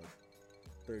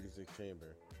 36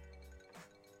 Chamber.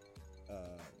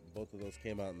 Both of those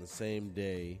came out on the same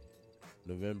day,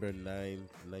 November 9th,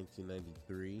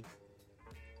 1993.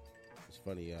 It's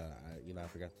funny, I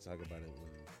forgot to talk about it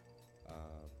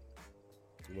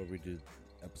when we did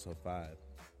episode 5.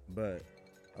 But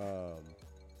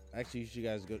actually, you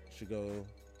guys should go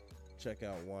check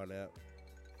out One App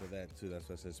for that too. That's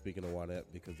why I said speaking of One App,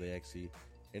 because they actually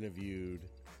interviewed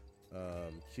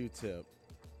Q-Tip,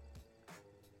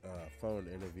 phone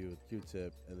interview with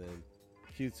Q-Tip, and then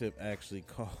Q-Tip actually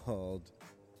called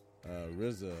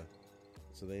RZA,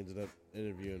 so they ended up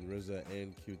interviewing RZA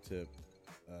and Q-Tip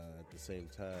at the same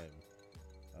time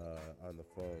on the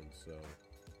phone. So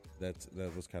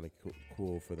that was kind of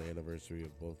cool for the anniversary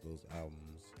of both those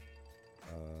albums.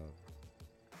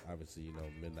 Obviously,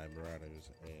 Midnight Marauders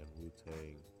and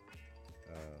Wu-Tang.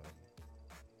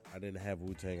 I didn't have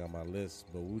Wu-Tang on my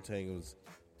list, but Wu-Tang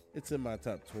it's in my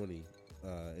top 20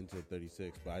 into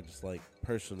 36. But I just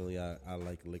personally, I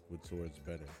like Liquid Swords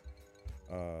better,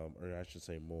 or I should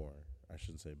say more. I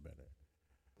shouldn't say better.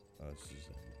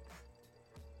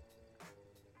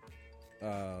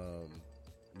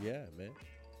 Yeah, man.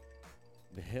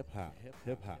 The hip hop.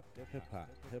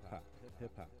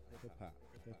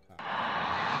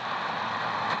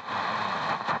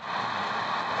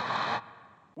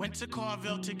 Went to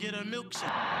Carville to get a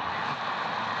milkshake.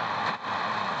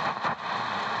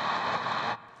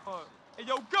 Hey,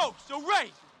 yo, Ghost, yo,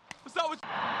 Ray, what's up with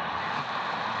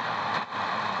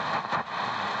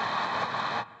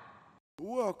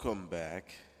Welcome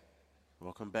back.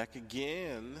 Welcome back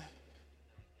again.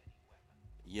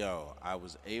 Yo, I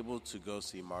was able to go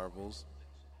see Marvels,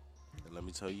 and let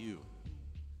me tell you,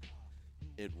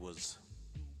 it was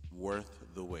worth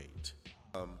the wait.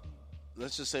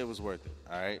 Let's just say it was worth it,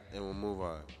 all right? And we'll move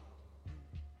on.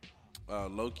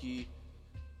 Loki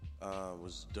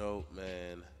was dope,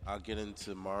 man. I'll get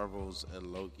into Marvels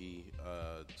and Loki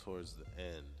towards the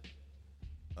end.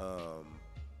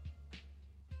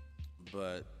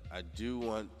 But I do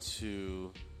want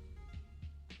to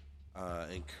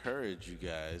encourage you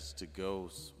guys to go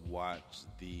watch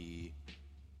the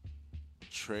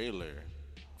trailer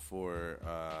for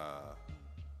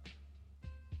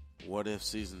What If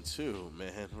Season 2.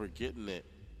 Man, we're getting it.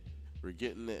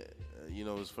 It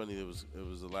was funny. It was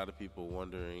a lot of people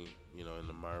wondering, in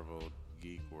the Marvel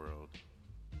geek world,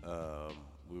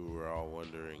 we were all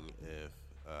wondering if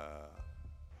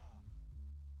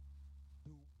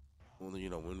when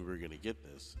we were gonna get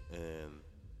this. And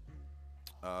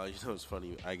it's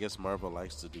funny. I guess Marvel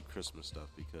likes to do Christmas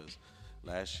stuff, because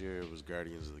last year it was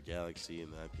Guardians of the Galaxy,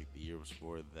 and I think the year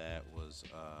before that was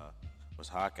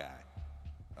Hawkeye.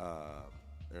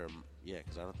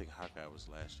 Because I don't think Hawkeye was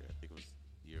last year. I think it was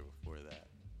the year before that.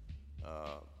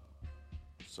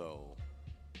 So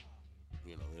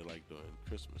they like doing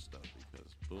Christmas stuff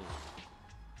because boom.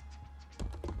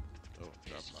 Oh,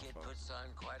 This kid puts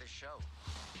on quite a show.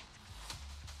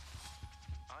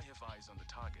 I have eyes on the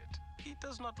target. He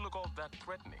does not look all that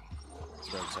threatening.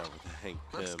 Starts out with Hank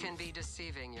Pym. Looks can be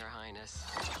deceiving, Your Highness.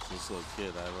 This little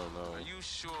kid, I don't know. Are you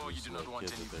sure you do not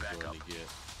want any backup?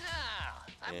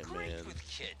 I'm Ant-Man, great with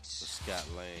kids. Scott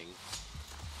Lang.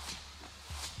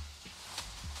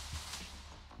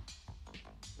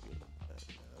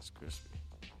 That's crispy.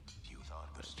 You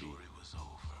thought the story was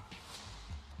over.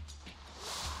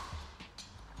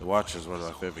 The Watcher is one of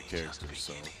my favorite characters,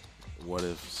 so What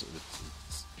If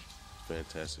it's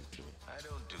fantastic to me. I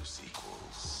don't do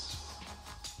sequels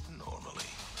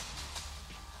normally,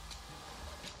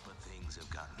 but things have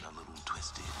gotten a little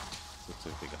twisted. Looks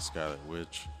like they got Scarlet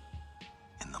Witch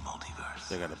in the multiverse.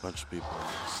 They got a bunch of people in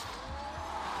this.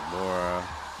 Gamora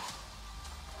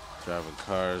driving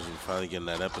cars. We're finally getting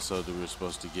that episode that we were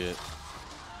supposed to get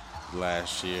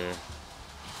last year,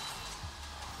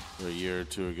 or a year or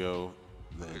two ago.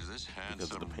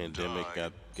 Because of the pandemic,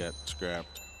 got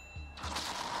scrapped.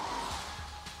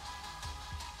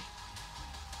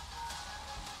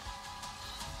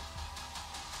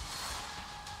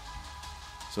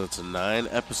 So it's a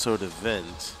 9-episode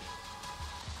event.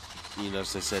 They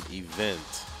said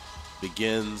event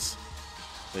begins.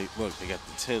 They got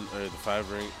the 10 or the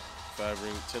 5 ring, 10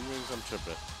 rings. I'm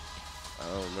tripping. I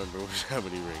don't remember how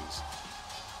many rings.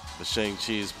 The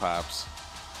Shang-Chi's pops.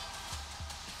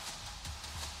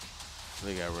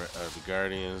 They got the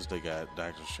Guardians. They got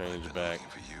Doctor Strange back.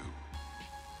 For you,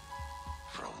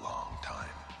 for a long time.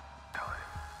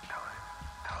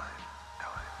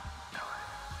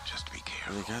 Just be careful.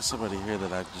 They got somebody here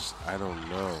that I don't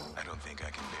know. I don't think I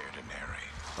can bear to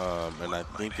narrate. And I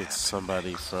think it's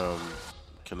somebody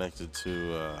connected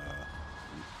to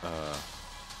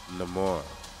Namor.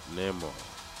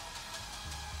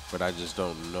 But I just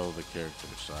don't know the character,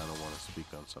 so I don't want to speak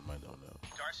on something I don't know.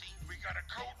 Darcy, we got a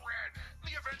code red.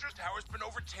 The Avengers Tower's been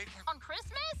overtaken. On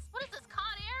Christmas? What is this, Con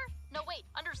Air? No, wait,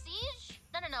 Under Siege?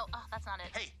 No. Oh, that's not it.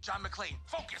 Hey, John McClane,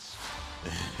 focus.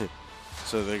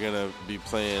 So they're going to be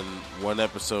playing one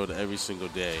episode every single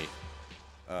day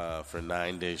for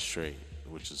 9 days straight,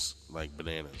 which is like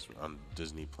bananas on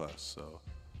Disney+. So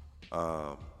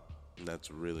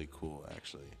that's really cool,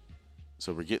 actually.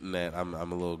 So we're getting that. I'm a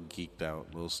little geeked out,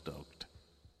 a little stoked.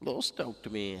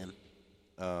 Man.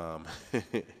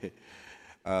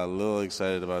 A little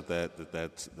excited about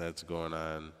that's going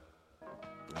on.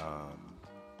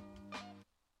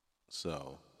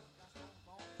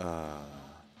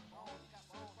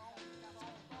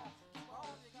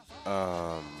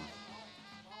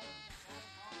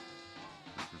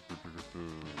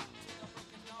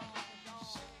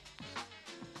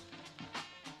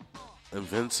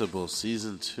 Invincible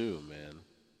Season 2, man.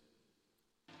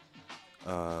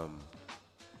 I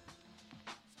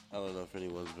don't know if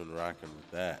anyone's been rocking with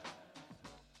that.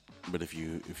 But if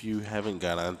you haven't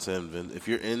got onto if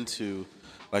you're into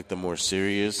like the more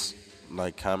serious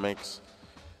like comics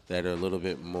that are a little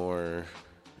bit more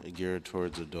geared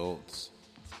towards adults,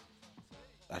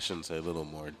 I shouldn't say a little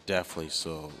more, definitely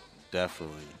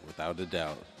without a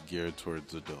doubt geared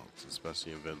towards adults,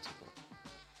 especially Invincible.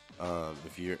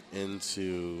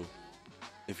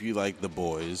 If you like The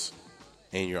Boys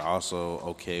and you're also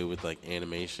okay with like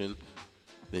animation,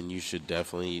 then you should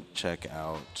definitely check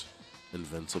out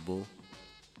Invincible.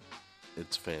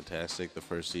 It's fantastic. The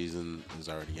first season is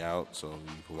already out, so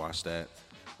you can watch that.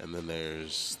 And then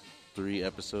there's 3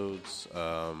 episodes.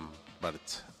 I'm gonna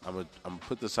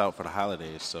put this out for the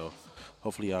holidays, so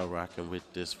hopefully y'all rocking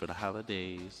with this for the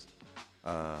holidays.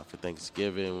 For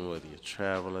Thanksgiving, whether you're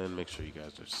traveling, make sure you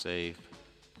guys are safe.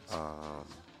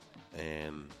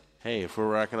 And hey, if we're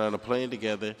rocking on a plane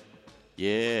together,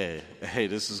 yeah. Hey,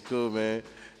 this is cool, man.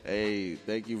 Hey,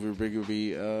 thank you for bringing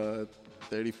me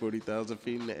 30, 40,000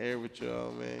 feet in the air with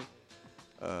y'all, man.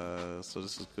 So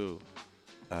this is cool.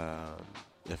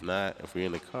 If not, if we're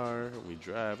in the car, we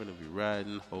driving, if we're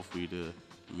riding, hopefully the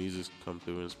music's come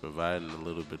through and it's providing a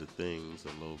little bit of things,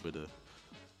 a little bit of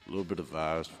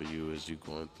vibes for you as you're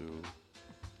going through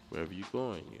wherever you're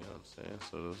going, you know what I'm saying?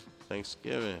 So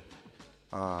Thanksgiving.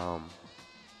 What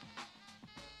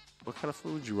kind of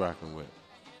food you rocking with?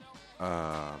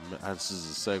 This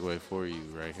is a segue for you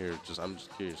right here. I'm just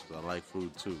curious because I like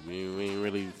food too. We ain't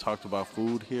really talked about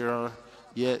food here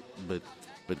yet, but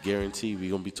guarantee we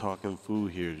gonna be talking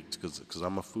food here because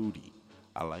I'm a foodie.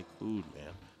 I like food,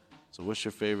 man. So what's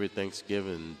your favorite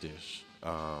Thanksgiving dish?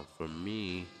 For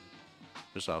me,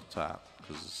 just off top,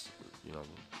 because it's,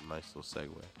 nice little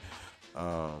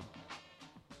segue.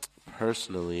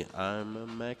 Personally, I'm a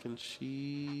mac and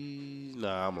cheese.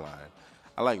 Nah, I'm lying.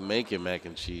 I like making mac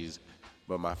and cheese,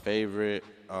 but my favorite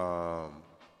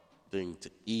thing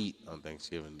to eat on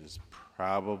Thanksgiving is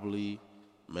probably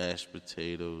mashed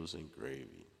potatoes and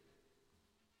gravy.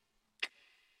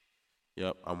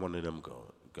 Yep, I'm one of them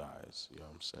guys. You know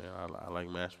what I'm saying? I like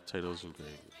mashed potatoes and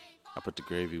gravy. I put the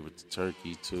gravy with the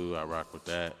turkey too. I rock with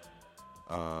that.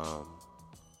 And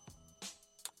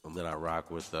then I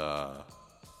rock with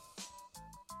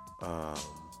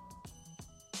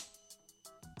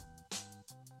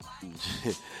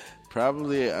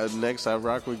probably next I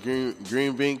rock with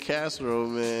green bean casserole,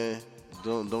 man.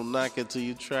 Don't knock it till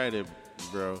you tried it,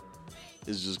 bro.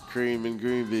 It's just cream and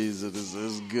green beans, and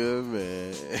it's good,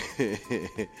 man.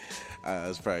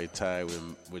 It's probably tied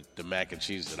with the mac and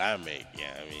cheese that I make,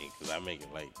 yeah, I mean, because I make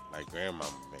it like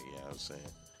grandmama make, you know what I'm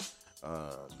saying?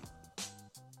 I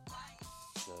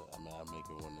make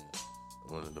it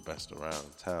one of the best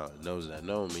around town. Those that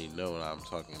know me know that I'm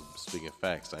speaking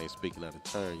facts. I ain't speaking out of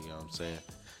turn, you know what I'm saying?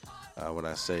 When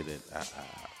I say that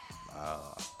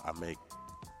I make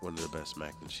one of the best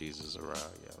mac and cheeses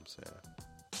around, you know what I'm saying?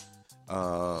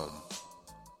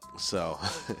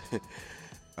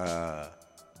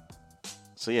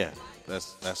 So yeah,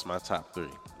 that's my top 3.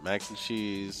 Mac and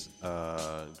cheese,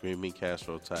 green bean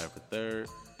casserole tied for 3rd.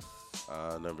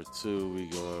 Number 2, we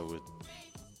going with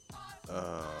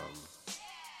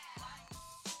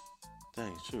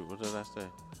dang, shoot, what did I say?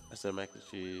 I said mac and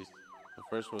cheese. The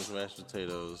first one was mashed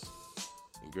potatoes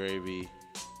and gravy,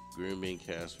 green bean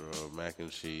casserole, mac and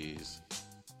cheese.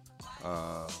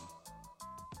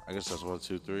 I guess that's 1,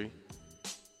 2, 3. Did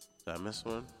I miss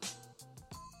one?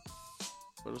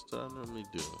 What else do I normally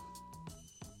do?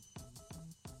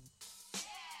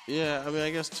 Yeah, I mean, I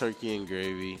guess turkey and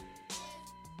gravy.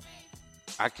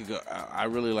 I could go. I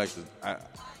really like the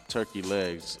turkey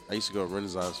legs. I used to go to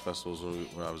Renaissance festivals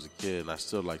when I was a kid, and I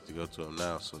still like to go to them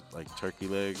now. So, like, turkey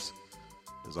legs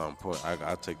is on point.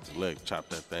 I take the leg, chop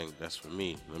that thing. That's for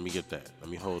me. Let me get that. Let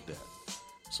me hold that.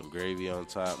 Some gravy on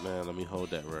top, man. Let me hold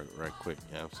that right quick.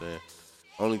 You know what I'm saying?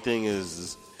 Only thing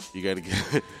is you gotta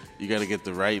get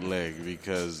the right leg,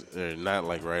 because they're not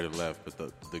like right or left, but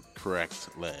the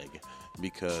correct leg,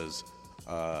 because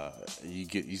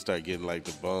you start getting like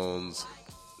the bones,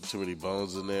 too many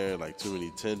bones in there, like too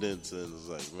many tendons, and it's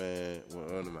like, man,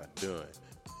 what am I doing?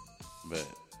 But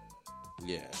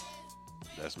yeah,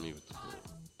 that's me with the food.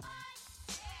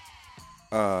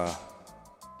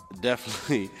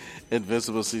 Definitely,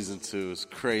 Invincible season 2 is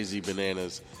crazy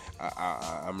bananas.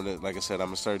 I'm gonna, like I said, I'm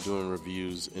gonna start doing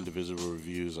reviews, individual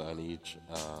reviews on each,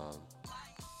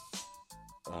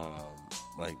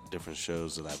 like different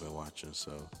shows that I've been watching.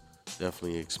 So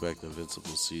definitely expect Invincible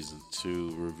season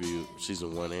 2 review,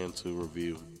 season 1 and 2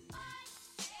 review,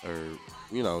 or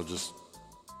just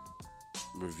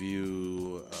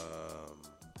review,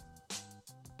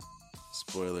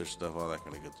 spoiler stuff, all that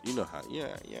kind of good. You know how,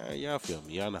 yeah, y'all feel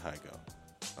me. Y'all know how I go.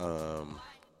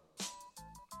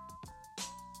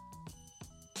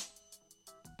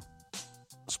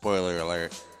 Spoiler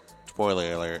alert.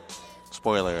 Spoiler alert.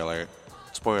 Spoiler alert.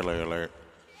 Spoiler alert.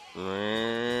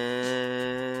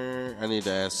 I need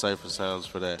to add cipher sounds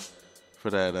for that for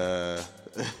the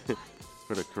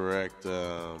correct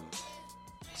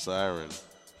siren.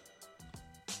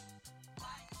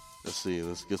 Let's see.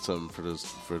 Let's get something for the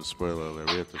spoiler alert.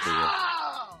 We have to figure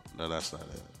out. No, that's not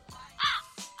it.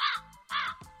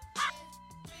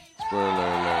 Spoiler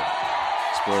alert.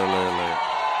 Spoiler alert.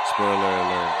 Spoiler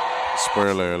alert.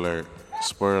 Spoiler alert.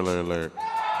 Spoiler alert.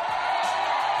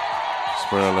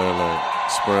 Spoiler alert.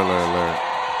 Spoiler alert.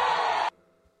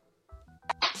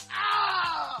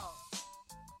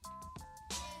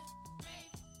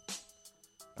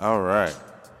 All right.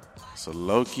 So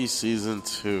Loki season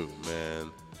 2,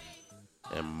 man.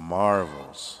 And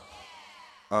Marvels.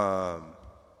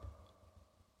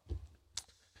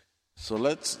 So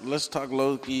let's talk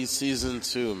Loki season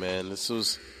 2, man. This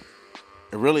was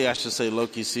really, I should say,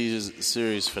 Loki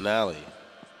series finale,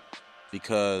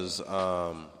 because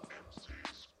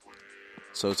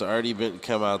so it's already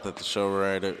come out that the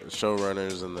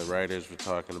showrunners and the writers were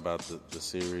talking about the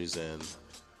series, and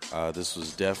this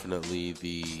was definitely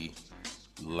the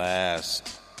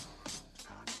last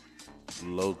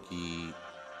Loki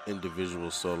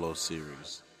individual solo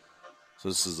series. So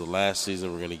this is the last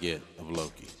season we're going to get of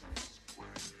Loki.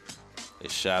 They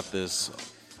shot this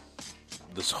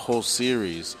whole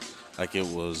series like it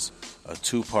was a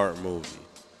 2-part movie.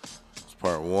 It's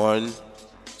part 1,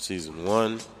 season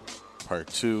 1, part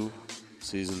 2,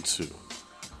 season 2.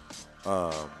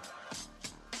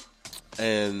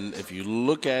 And if you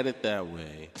look at it that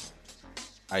way,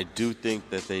 I do think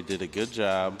that they did a good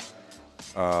job.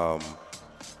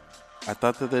 I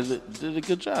thought that they did a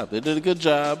good job. They did a good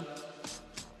job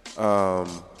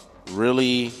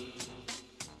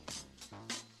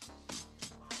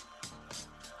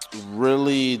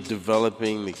really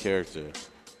developing the character.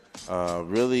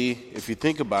 Really, if you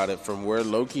think about it, from where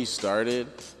Loki started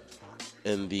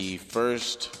in the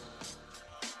first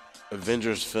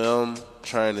Avengers film,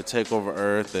 trying to take over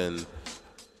Earth, and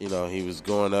he was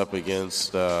going up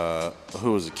against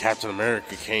who was it? Captain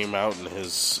America came out in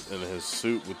his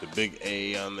suit with the big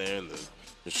A on there and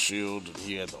the shield, and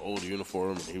he had the old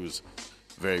uniform, and he was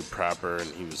very proper,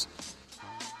 and he was,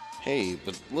 hey,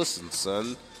 but listen,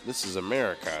 son, this is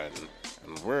America,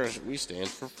 and we stand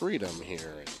for freedom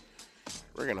here, and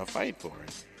we're gonna fight for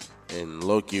it. And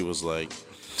Loki was like,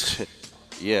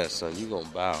 yeah, son, you gonna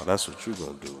bow. That's what you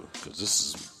gonna do,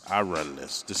 because I run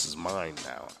this. This is mine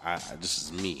now. This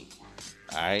is me.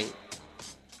 All right?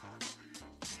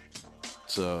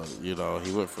 So, he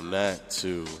went from that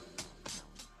to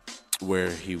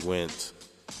where he went.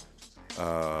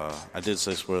 I did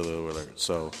say spoiler alert.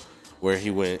 So, where he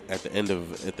went at the end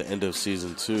of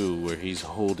season 2, where he's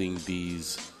holding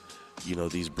these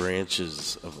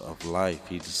branches of life.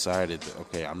 He decided that,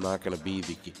 okay, I'm not going to be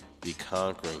the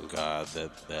conquering God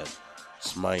that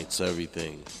smites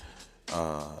everything.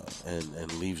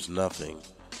 And leaves nothing,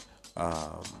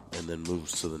 and then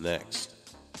moves to the next.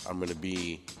 I'm going to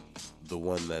be the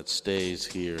one that stays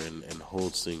here and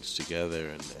holds things together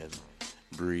and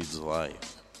breathes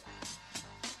life.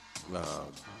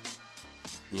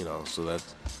 So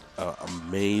that's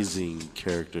amazing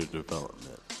character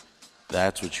development.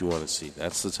 That's what you want to see.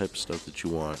 That's the type of stuff that you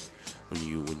want when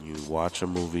you watch a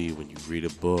movie, when you read a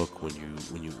book, when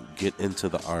you get into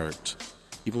the art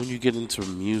even when you get into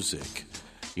music,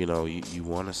 you know, you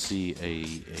want to see a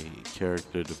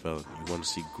character development. You want to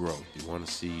see growth. You want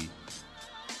to see,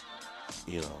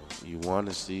 you know, you want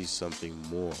to see something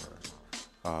more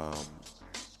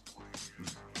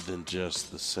than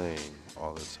just the same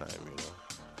all the time, you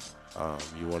know.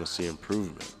 You want to see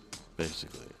improvement,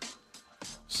 basically.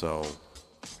 So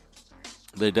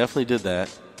they definitely did that.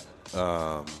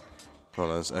 Hold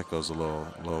on, this echoes a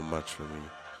little much for me.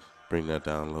 Bring that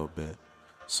down a little bit.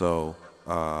 So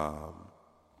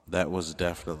that was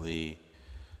definitely.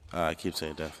 I keep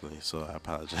saying definitely, so I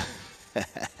apologize.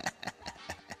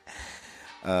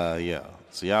 Yeah.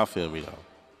 So y'all feel me though.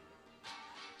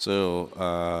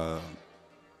 So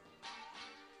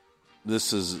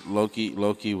this is Loki.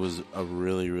 Loki was a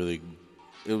really, really.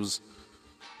 It was.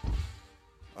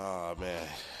 Oh man,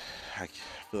 I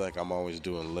feel like I'm always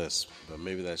doing lists, but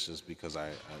maybe that's just because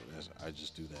I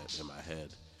just do that in my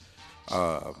head.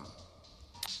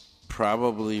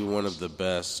 Probably one of the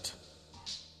best,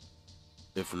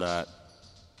 if not.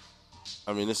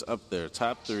 I mean, it's up there.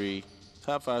 Top 3,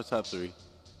 top 5, top 3.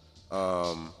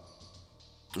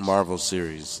 Marvel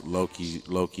series.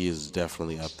 Loki is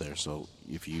definitely up there. So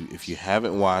if you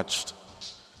haven't watched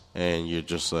and you're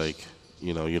just like,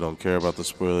 you know, you don't care about the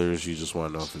spoilers, you just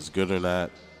want to know if it's good or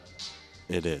not,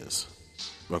 it is.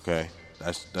 Okay?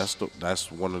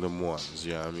 That's one of them ones,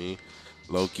 you know what I mean?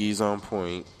 Loki's on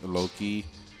point. Loki,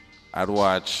 I'd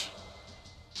watch.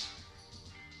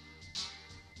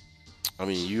 I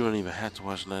mean, you don't even have to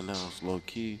watch nothing else. Low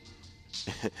key.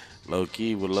 Low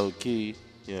key with low key.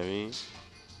 You know what I mean?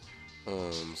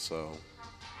 So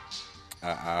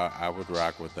I would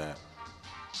rock with that.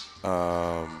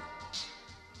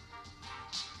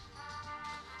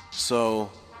 So,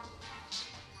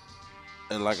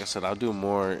 and like I said, I'll do a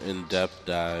more in-depth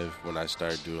dive when I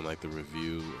start doing like the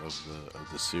review of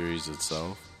the series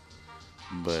itself.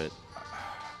 But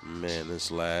man,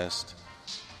 this last,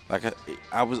 like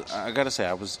I gotta say,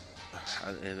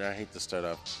 and I hate to start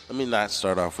off. Let me not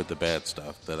start off with the bad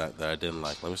stuff that I didn't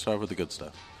like. Let me start with the good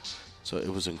stuff. So it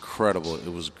was incredible.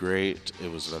 It was great.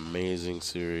 It was an amazing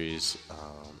series,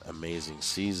 amazing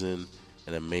season,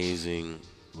 an amazing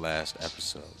last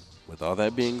episode. With all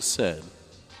that being said,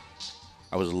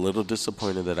 I was a little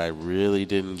disappointed that I really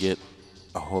didn't get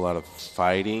a whole lot of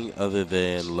fighting other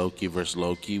than Loki versus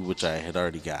Loki, which I had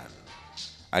already gotten.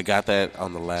 I got that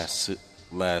on the last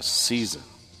season.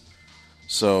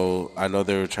 So I know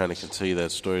they were trying to continue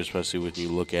that story, especially when you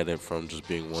look at it from just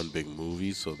being one big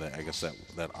movie. So that I guess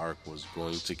that arc was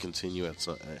going to continue at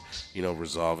some,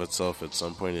 resolve itself at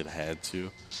some point. It had to,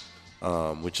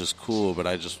 which is cool. But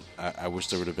I wish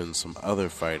there would have been some other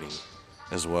fighting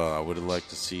as well. I would have liked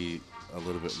to see a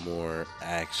little bit more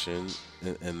action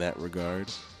in that regard.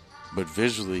 But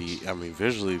visually,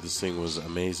 this thing was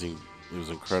amazing. It was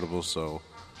incredible. So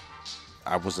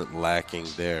I wasn't lacking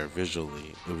there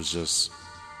visually. It was just,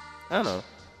 I don't know.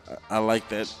 I like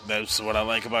that. That's what I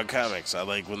like about comics. I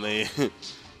like when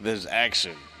there's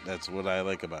action. That's what I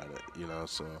like about it, you know.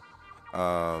 So,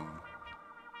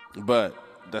 but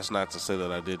that's not to say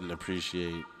that I didn't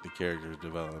appreciate the character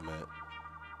development,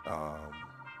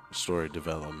 story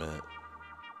development,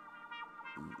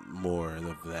 more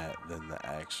of that than the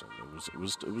action. It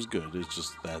was good. It's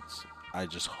just I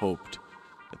just hoped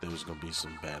that there was gonna be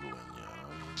some battling, you know what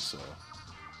I mean?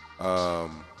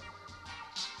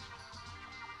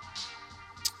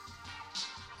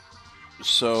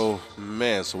 So,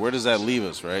 man, so where does that leave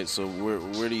us, right? So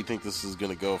where do you think this is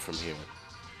gonna go from here?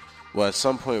 Well, at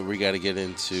some point we got to get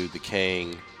into the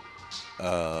Kang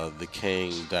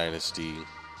dynasty.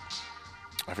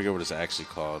 I forget what it's actually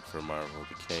called for Marvel.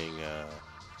 The Kang,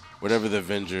 whatever the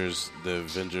Avengers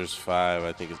 5.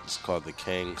 I think it's called the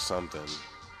Kang something.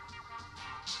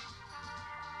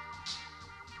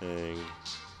 Kang.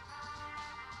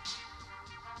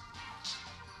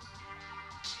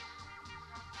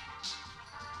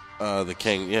 The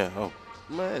Kang, yeah. Oh,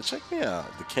 man, check me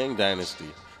out. The Kang Dynasty.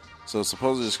 So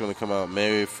supposedly it's going to come out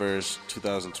May 1st,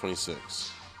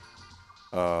 2026.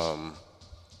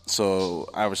 So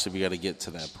obviously we got to get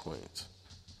to that point.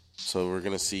 So we're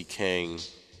going to see Kang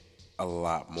a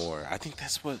lot more. I think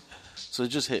that's what... So it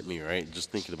just hit me, right?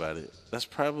 Just thinking about it. That's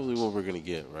probably what we're going to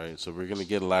get, right? So we're going to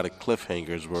get a lot of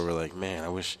cliffhangers where we're like, man,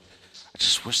 I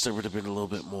just wish there would have been a little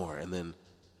bit more. And then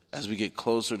as we get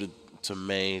closer to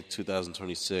May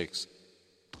 2026,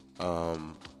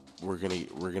 we're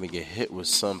gonna get hit with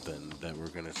something that we're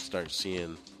gonna start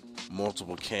seeing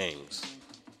multiple Kangs.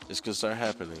 It's gonna start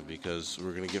happening because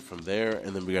we're gonna get from there,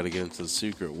 and then we got to get into the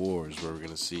Secret Wars where we're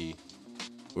gonna see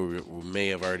we may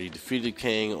have already defeated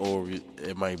Kang, or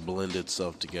it might blend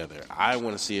itself together. I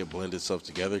want to see it blend itself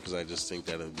together because I just think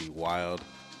that it'd be wild.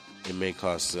 It may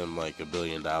cost them like $1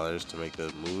 billion to make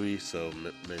the movie, so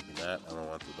maybe not. I don't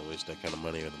want them to waste that kind of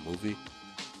money on the movie.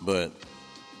 But,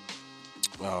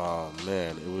 oh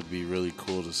man, it would be really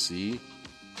cool to see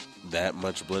that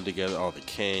much blend together. All the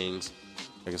Kangs,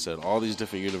 like I said, all these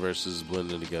different universes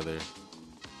blending together.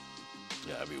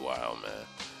 Yeah, that'd be wild, man.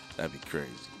 That'd be crazy.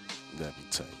 That'd be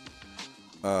tight.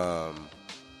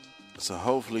 So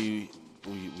hopefully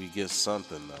we get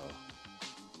something though.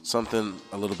 Something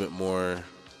a little bit more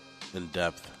in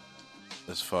depth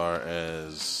as far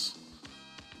as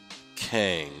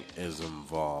Kang is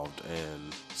involved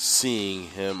and seeing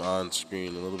him on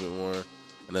screen a little bit more.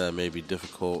 And that may be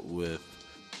difficult with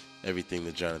everything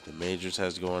that Jonathan Majors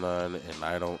has going on, and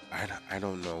I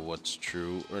don't know what's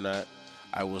true or not.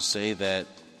 I will say that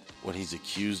what he's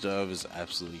accused of is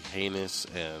absolutely heinous,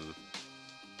 and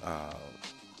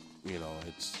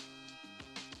it's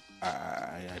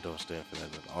I don't stand for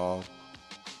that at all.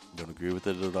 Don't agree with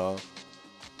it at all.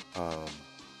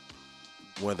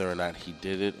 Whether or not he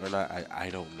did it or not, I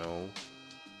don't know.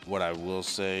 What I will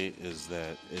say is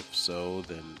that if so,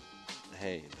 then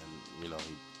hey, then he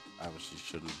obviously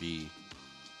shouldn't be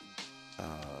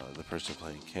the person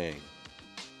playing Kang.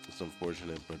 It's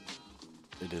unfortunate, but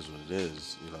it is what it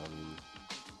is. You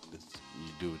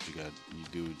do what you got. You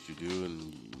do what you do,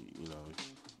 and you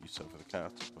suffer the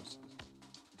consequences.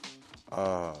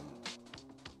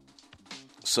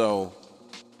 So,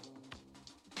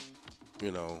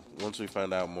 once we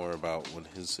find out more about what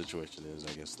his situation is,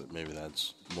 I guess that maybe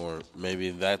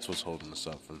that's what's holding us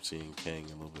up from seeing Kang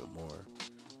a little bit more.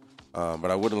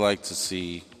 But I would have liked to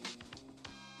see.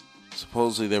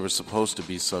 Supposedly, there was supposed to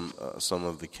be some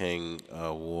of the Kang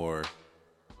war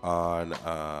on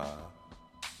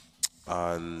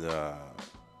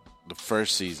the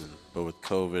first season, but with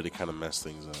COVID, it kind of messed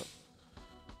things up.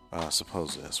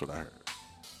 Supposedly, that's what I heard.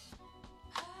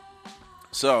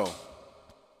 So,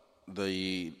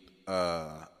 the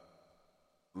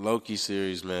Loki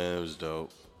series, man, it was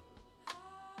dope.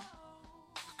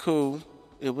 Cool,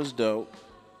 it was dope.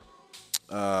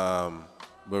 But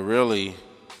really,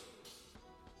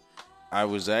 I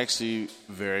was actually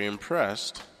very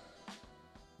impressed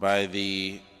by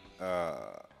the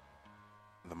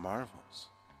Marvels.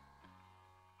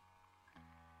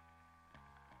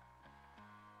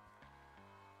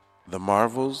 The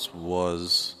Marvels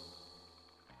was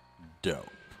dope.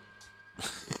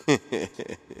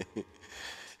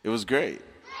 It was great.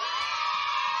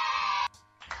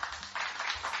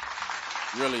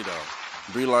 Really though.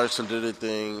 Brie Larson did her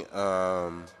thing.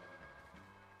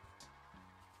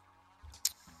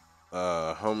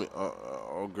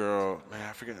 Girl, man,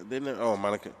 I forgot.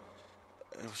 Monica.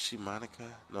 Was she Monica?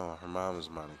 No, her mom is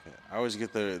Monica. I always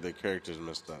get the characters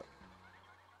messed up.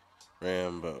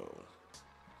 Rambo.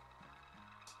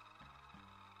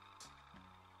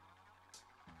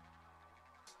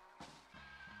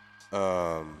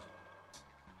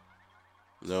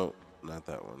 No, not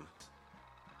that one.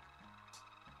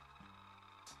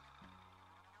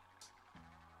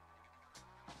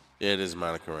 Yeah, it is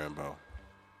Monica Rambeau.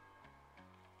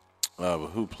 But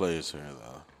who plays her,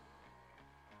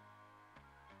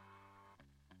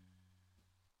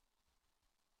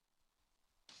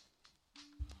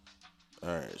 though?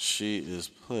 Alright, she is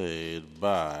played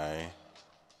by...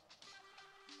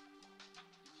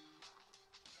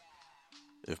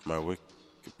 If my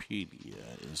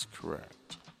Wikipedia is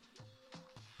correct.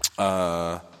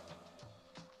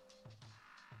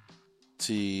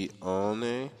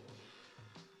 Tione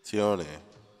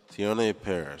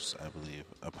Paris, I believe.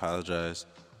 Apologize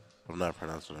if I'm not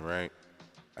pronouncing it right.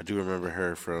 I do remember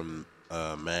her from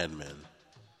Mad Men.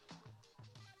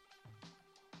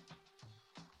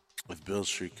 If Bill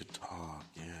Street could talk,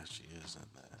 yeah, she is in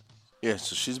that. Yeah,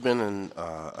 so she's been in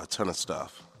a ton of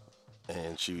stuff.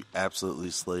 And she absolutely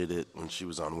slayed it when she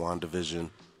was on WandaVision.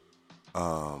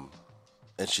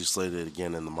 And she slayed it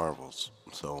again in the Marvels.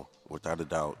 So, without a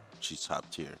doubt, she's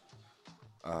top tier.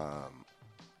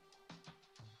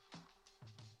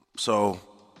 So,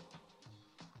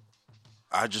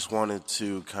 I just wanted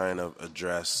to kind of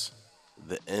address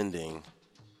the ending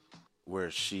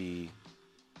where she,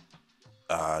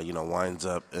 winds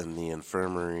up in the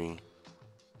infirmary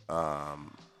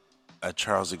at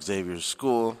Charles Xavier's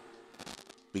school.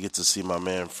 We get to see my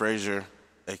man Frazier,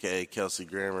 a.k.a. Kelsey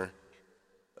Grammer,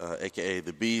 a.k.a.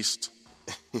 The Beast.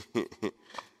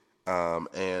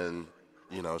 And,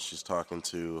 she's talking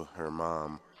to her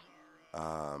mom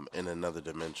in another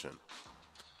dimension.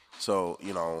 So,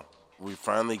 we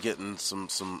finally getting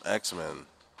some X-Men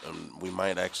we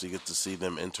might actually get to see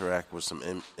them interact with some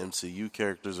MCU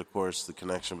characters. Of course, the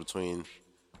connection between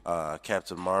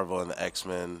Captain Marvel and the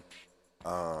X-Men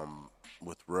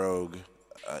with Rogue.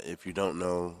 If you don't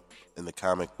know, in the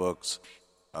comic books,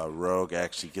 Rogue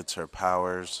actually gets her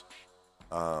powers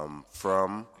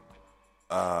from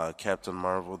Captain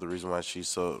Marvel. The reason why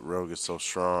Rogue is so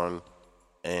strong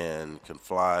and can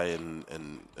fly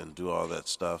and do all that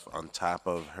stuff on top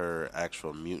of her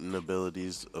actual mutant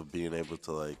abilities of being able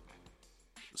to like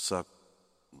suck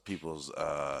people's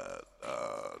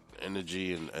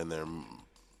energy and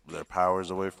their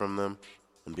powers away from them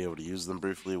and be able to use them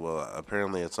briefly. Well,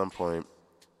 apparently at some point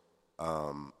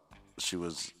she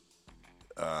was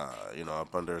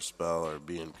up under a spell or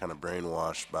being kind of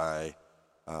brainwashed by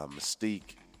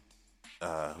Mystique,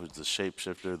 who's the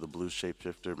shapeshifter, the blue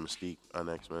shapeshifter, Mystique on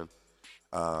X-Men.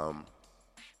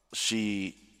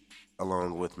 She,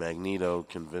 along with Magneto,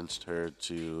 convinced her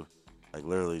to like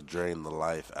literally drain the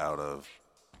life out of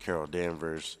Carol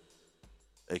Danvers,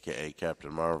 aka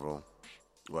Captain Marvel.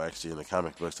 Well, actually, in the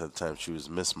comic books at the time, she was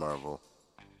Miss Marvel.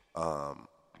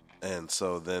 And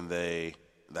so then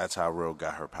that's how Rogue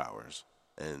got her powers,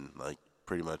 and like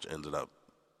pretty much ended up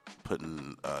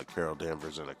putting Carol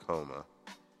Danvers in a coma,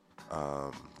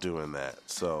 doing that.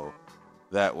 So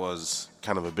that was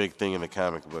kind of a big thing in the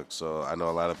comic book. So I know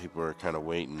a lot of people are kind of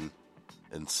waiting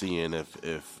and seeing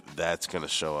if that's going to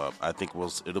show up. I think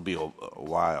it'll be a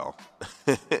while.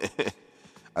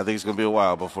 I think it's going to be a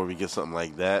while before we get something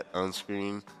like that on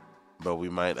screen, but we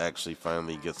might actually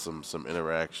finally get some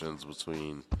interactions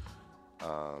between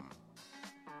the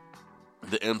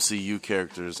MCU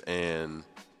characters and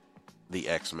the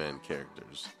X-Men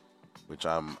characters, which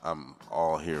I'm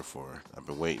all here for. I've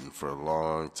been waiting for a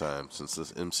long time since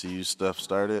this MCU stuff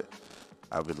started.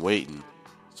 I've been waiting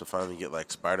to finally get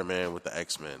like Spider-Man with the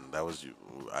X-Men. I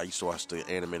used to watch the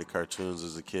animated cartoons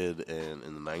as a kid and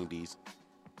in the 90s,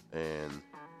 and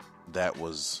that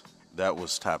was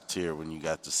top tier when you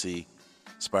got to see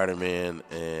Spider-Man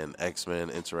and X-Men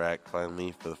interact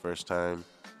finally for the first time,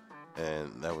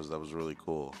 and that was really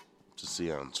cool to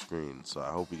see on screen. So I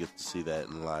hope we get to see that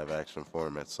in live action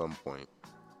form at some point.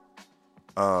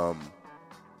 So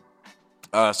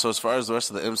as far as the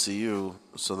rest of the MCU,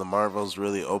 so the Marvels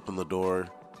really opened the door,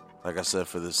 like I said,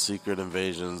 for the Secret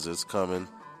Invasions. It's coming.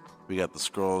 We got the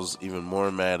Skrulls even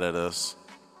more mad at us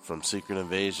from Secret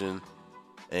Invasion,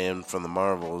 and from the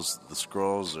Marvels, the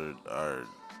Skrulls are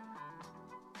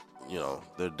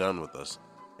they're done with us.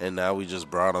 And now we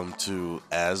just brought them to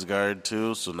Asgard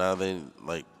too, so now they're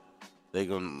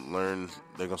gonna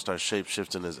start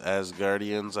shape-shifting as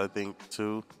Asgardians, I think,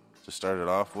 too, to start it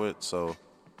off with. So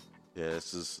yeah,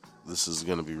 this is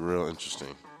gonna be real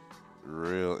interesting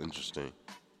to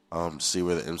see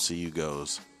where the MCU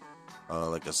goes.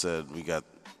 Like I said, we got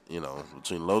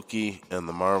between Loki and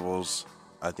the Marvels,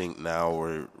 I think now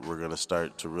we're gonna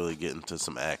start to really get into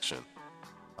some action.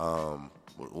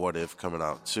 What If coming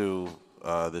out too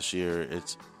this year.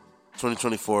 It's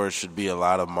 2024 should be a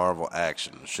lot of Marvel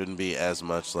action. It shouldn't be as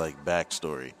much like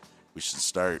backstory. We should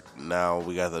start now.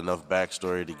 We got enough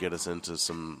backstory to get us into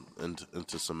some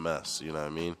mess. You know what I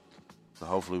mean? So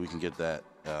hopefully we can get that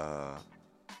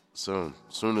sooner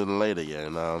than later. Yeah,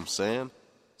 you know what I'm saying?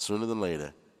 Sooner than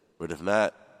later. But if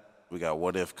not, we got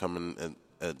What If coming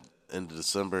at end of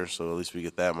December. So at least we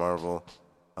get that Marvel.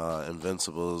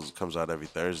 Invincibles comes out every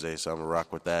Thursday, so I'm gonna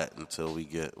rock with that until we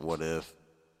get What If.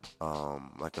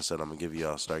 Like I said, I'm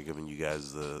gonna start giving you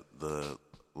guys the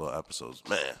little episodes.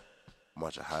 Man, I'm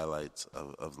watching highlights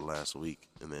of the last week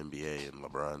in the NBA, and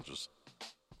LeBron just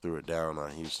threw it down on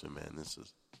Houston. Man, this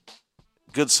is a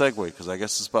good segue because I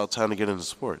guess it's about time to get into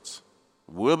sports.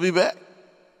 We'll be back.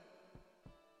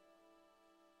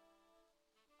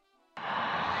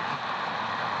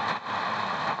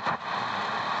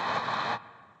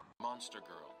 Monster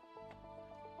Girl.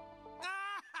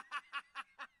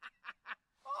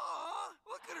 Aw,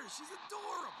 look at her. She's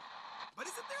adorable. But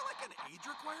isn't there like an age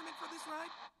requirement for this ride?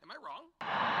 Am I wrong?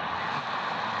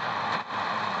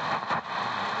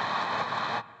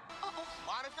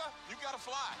 Monica, you gotta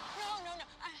fly. No.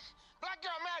 Black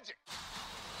girl magic.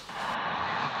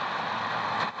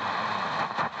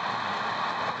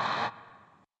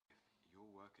 Your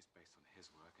work is based on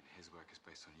his work, and his work is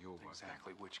based on your work.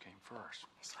 Exactly which came first.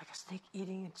 It's like a snake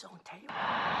eating its own tail.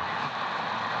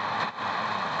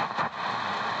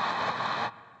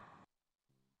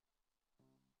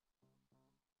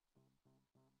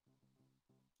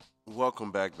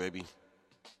 Welcome back, baby.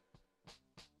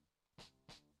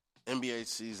 NBA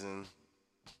season,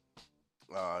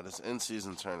 this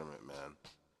in-season tournament, man.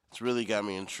 It's really got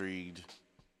me intrigued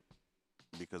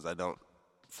because I don't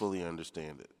fully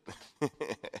understand it.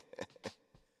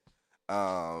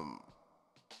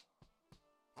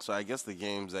 So I guess the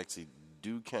games actually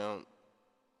do count.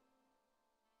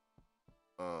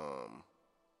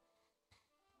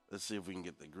 Let's see if we can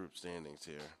get the group standings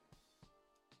here.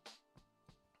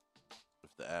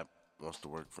 If the app wants to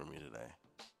work for me today.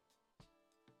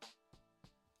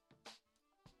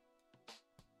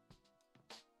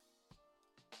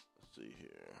 Let's see here.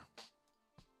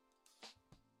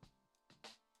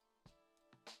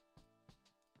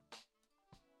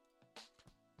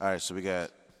 All right, so we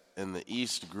got in the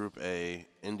East, Group A,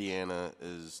 Indiana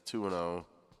is 2-0,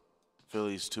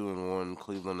 Philly's 2-1,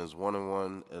 Cleveland is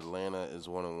 1-1, Atlanta is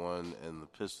 1-1, and the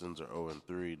Pistons are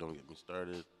 0-3. Don't get me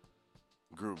started.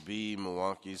 Group B,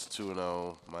 Milwaukee's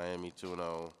 2-0, Miami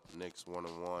 2-0, Knicks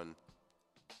 1-1,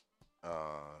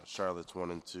 Charlotte's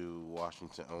 1-2,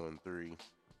 Washington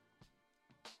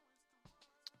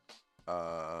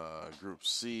 0-3. Group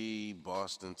C,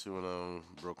 Boston 2-0,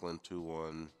 Brooklyn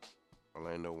 2-1,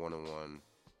 Orlando 1-1,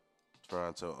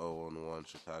 Toronto 0-1,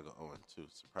 Chicago 0-2.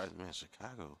 Surprising, man,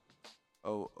 Chicago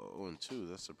 0-2.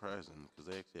 That's surprising because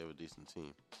they actually have a decent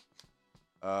team.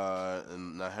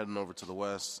 And now heading over to the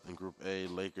West in Group A,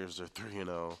 Lakers are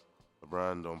 3-0.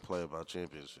 LeBron don't play about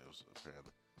championships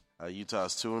apparently.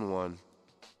 Utah's 2-1,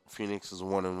 Phoenix is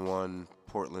 1-1,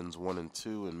 Portland's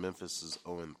 1-2, and Memphis is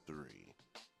 0-3.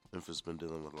 Memphis has been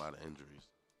dealing with a lot of injuries.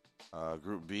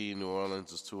 Group B, New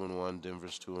Orleans is 2-1,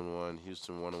 Denver's 2-1,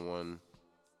 Houston 1-1,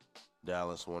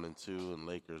 Dallas 1-2, and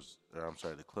the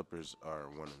Clippers are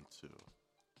 1-2.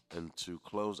 And to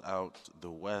close out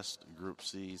the West, Group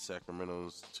C,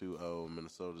 Sacramento's 2-0,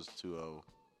 Minnesota's 2-0,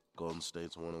 Golden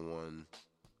State's 1-1,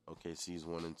 OKC's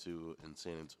 1-2, and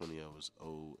San Antonio is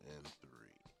 0-3.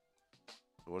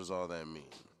 So what does all that mean?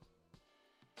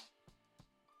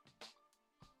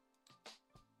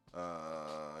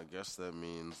 I guess that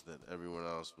means that everyone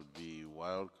else would be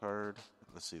wild card.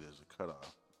 Let's see, there's a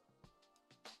cutoff.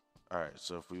 All right,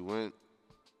 so if we went,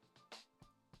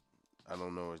 I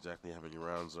don't know exactly how many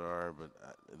rounds there are, but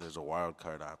there's a wild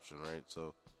card option, right? So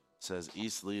it says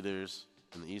East leaders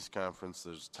in the East Conference.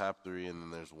 There's top 3, and then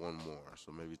there's one more.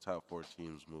 So maybe top 4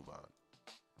 teams move on.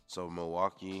 So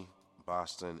Milwaukee,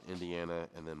 Boston, Indiana,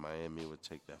 and then Miami would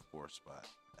take that 4th spot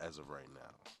as of right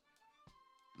now.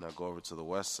 Now go over to the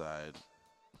West side,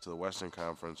 to the Western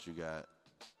Conference. You got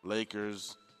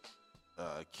Lakers,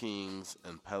 Kings,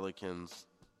 and Pelicans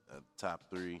at top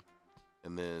 3.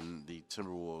 And then the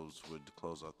Timberwolves would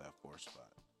close out that 4th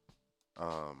spot.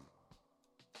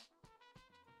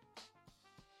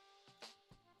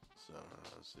 So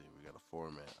let's see, we got a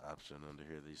format option under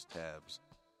here. These tabs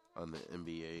on the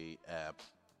NBA app.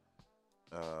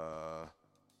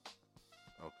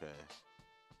 Okay,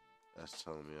 that's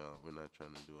telling me we're not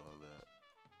trying to do all that.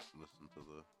 Listen to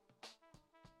the.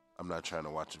 I'm not trying to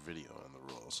watch a video on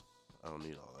the rules. I don't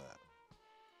need all that.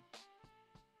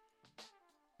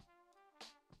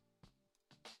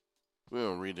 We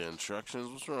don't read the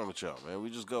instructions. What's wrong with y'all, man? We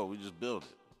just go. We just build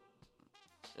it.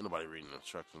 Ain't nobody reading the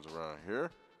instructions around here.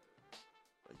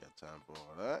 I got time for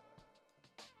all that.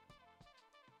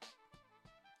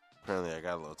 Apparently, I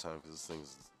got a little time because this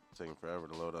thing's taking forever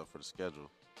to load up for the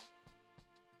schedule.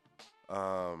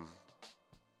 All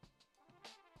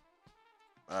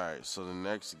right, so the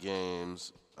next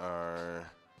games there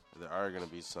are going to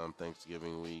be some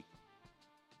Thanksgiving week.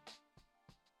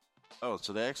 Oh,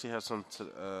 so they actually have some.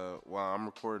 While I'm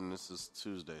recording, this is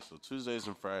Tuesday. So Tuesdays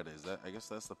and Fridays. I guess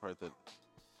that's the part that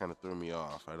kind of threw me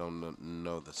off. I don't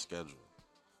know the schedule.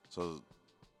 So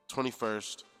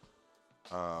 21st,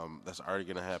 that's already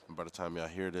going to happen by the time y'all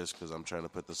hear this because I'm trying to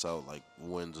put this out like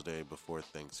Wednesday before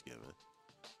Thanksgiving.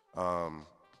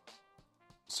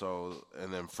 So,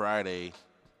 and then Friday,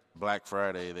 Black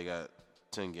Friday, they got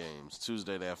 10 games.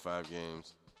 Tuesday, they have 5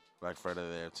 games. Black Friday,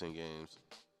 they have 10 games.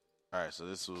 All right, so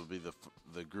this will be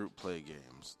the group play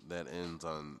games that ends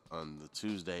on the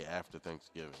Tuesday after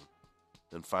Thanksgiving.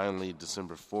 Then finally,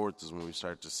 December 4th is when we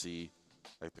start to see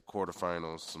like the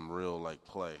quarterfinals, some real like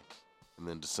play. And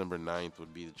then December 9th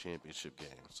would be the championship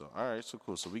game. So, all right, so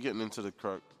cool. So we getting into the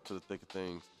thick of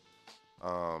things.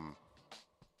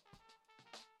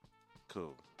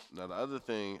 Cool. Now, the other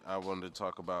thing I wanted to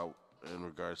talk about in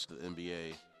regards to the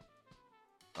NBA,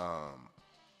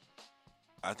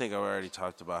 I think I've already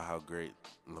talked about how great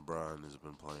LeBron has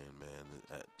been playing,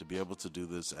 man. To be able to do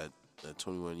this at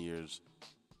 21 years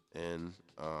in,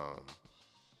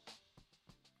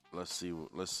 let's see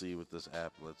what this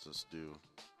app lets us do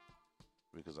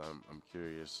because I'm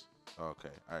curious.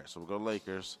 Okay, all right. So we'll go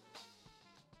Lakers.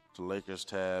 To Lakers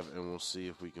tab, and we'll see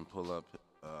if we can pull up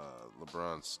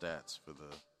LeBron's stats for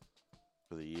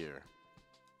the year.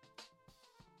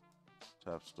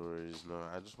 Top stories. No,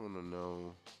 I just want to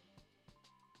know.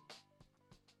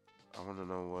 I want to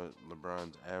know what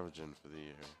LeBron's averaging for the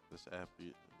year. This app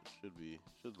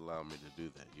should allow me to do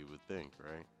that. You would think,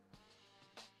 right?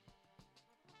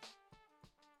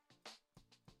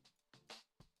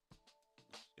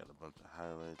 Got a bunch of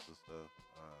highlights and stuff.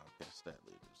 Okay, stat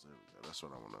leaders. There we go. That's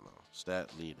what I want to know.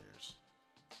 Stat leaders.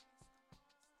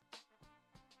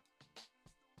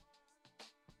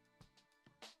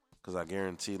 Because I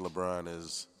guarantee LeBron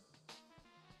is.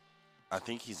 I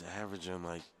think he's averaging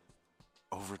like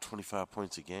over 25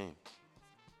 points a game.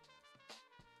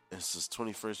 It's his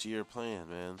 21st year playing,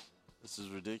 man. This is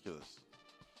ridiculous.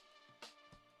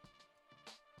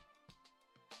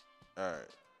 All right.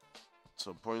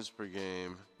 So points per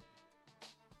game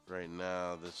right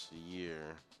now this year.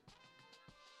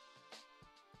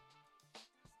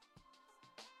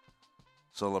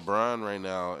 So LeBron right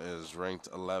now is ranked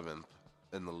 11th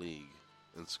in the league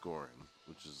in scoring,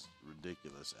 which is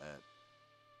ridiculous at,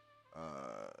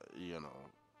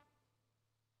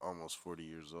 almost 40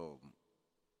 years old.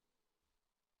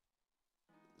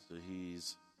 So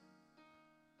he's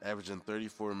averaging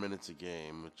 34 minutes a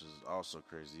game, which is also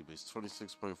crazy, but he's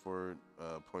 26.4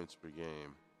 points per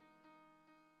game.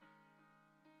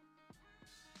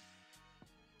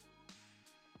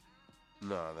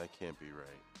 No, that can't be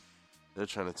right. They're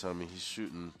trying to tell me he's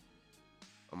shooting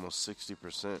almost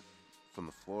 60% from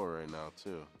the floor right now,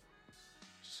 too.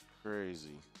 Just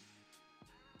crazy.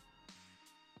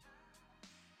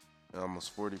 And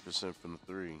almost 40% from the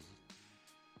three.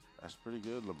 That's pretty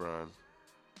good, LeBron.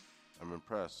 I'm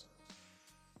impressed.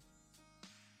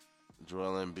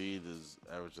 Joel Embiid is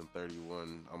averaging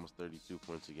 31, almost 32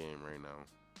 points a game right now.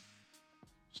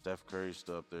 Steph Curry's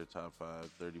still up there, top 5,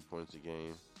 30 points a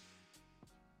game.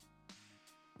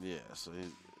 Yeah, so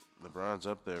LeBron's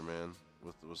up there, man,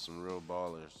 with some real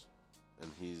ballers.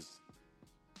 And he's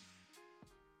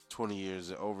 20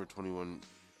 years, over 20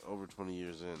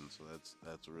 years in, so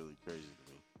that's really crazy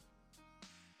to me.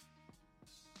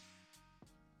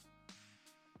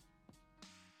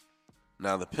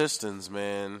 Now the Pistons,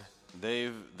 man,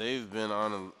 they've been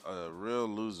on a real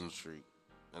losing streak,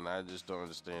 and I just don't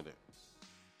understand it.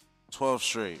 12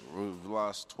 straight. We've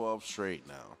lost 12 straight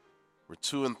now. We're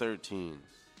 2-13,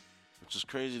 which is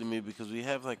crazy to me because we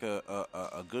have like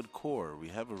a good core. We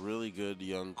have a really good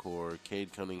young core.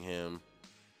 Cade Cunningham.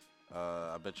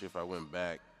 I bet you if I went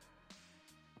back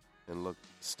and looked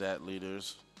stat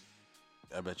leaders,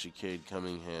 I bet you Cade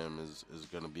Cunningham is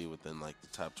going to be within like the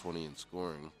top 20 in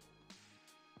scoring.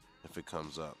 If it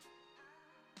comes up.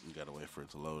 You got to wait for it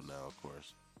to load now, of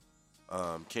course.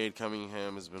 Cade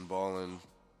Cunningham has been balling.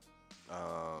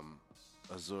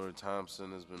 Azur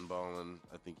Thompson has been balling.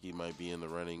 I think he might be in the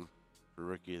running for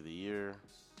Rookie of the Year.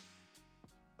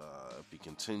 If he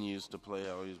continues to play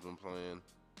how he's been playing.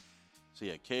 So,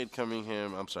 yeah, Cade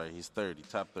Cunningham, I'm sorry, he's 30,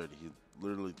 top 30. He's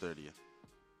literally 30th.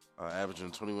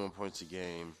 Averaging 21 points a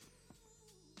game.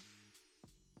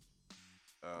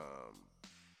 I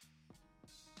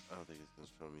don't think it's going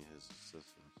to show me his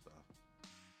assists and stuff.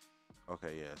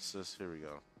 Okay, yeah, assists. Here we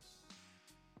go.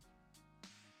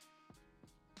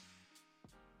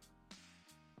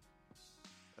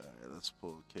 All right, let's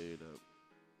pull Cade up.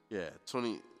 Yeah,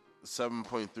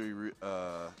 27.3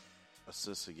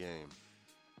 assists a game.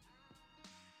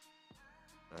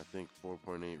 I think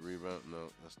 4.8 rebound.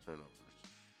 No, that's turnovers.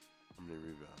 How many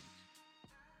rebounds?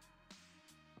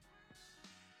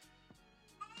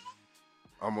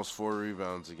 Almost 4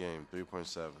 rebounds a game,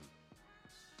 3.7.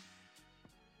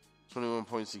 21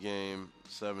 points a game,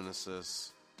 7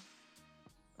 assists,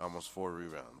 almost 4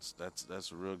 rebounds.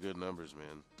 That's real good numbers,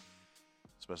 man.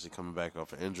 Especially coming back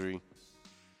off an injury.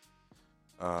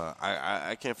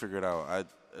 I can't figure it out.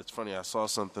 It's funny. I saw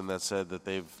something that said that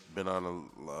they've been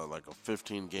on a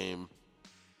 15 game,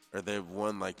 or they've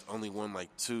only won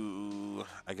 2.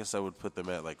 I guess I would put them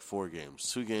at 4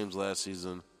 games. 2 games last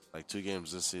season. 2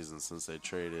 games this season since they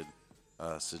traded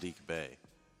Sadiq Bey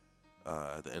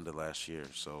at the end of last year.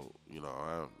 So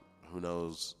who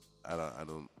knows? I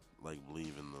don't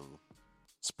believe in the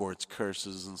sports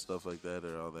curses and stuff like that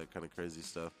or all that kind of crazy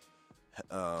stuff.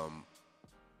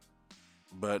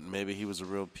 But maybe he was a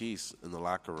real piece in the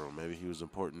locker room. Maybe he was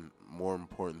more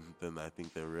important than I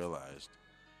think they realized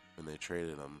when they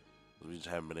traded him. We just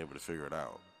haven't been able to figure it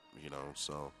out,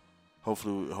 So.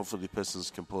 Hopefully the Pistons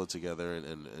can pull it together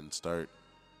and start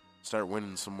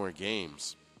winning some more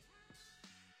games.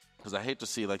 Because I hate to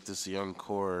see this young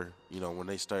core, when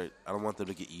they start. I don't want them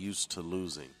to get used to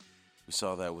losing. We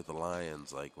saw that with the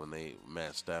Lions, when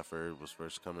Matt Stafford was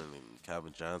first coming and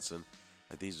Calvin Johnson.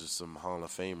 These are some Hall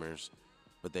of Famers,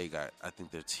 but I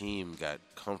think their team got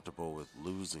comfortable with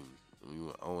losing We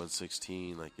went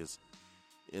 0-16. Like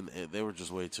and they were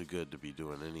just way too good to be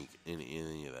doing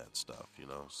any of that stuff, you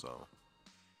know. So,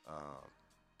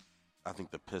 I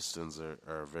think the Pistons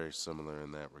are very similar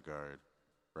in that regard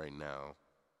right now,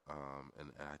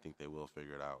 and I think they will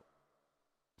figure it out.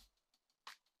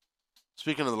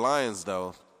 Speaking of the Lions,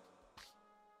 though,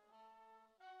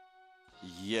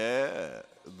 yeah,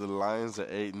 the Lions are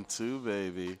 8-2,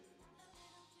 baby.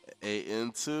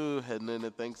 8-2, heading into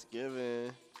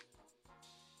Thanksgiving.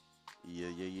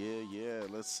 Yeah.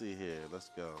 Let's see here.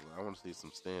 Let's go. I want to see some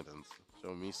standings.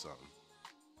 Show me something.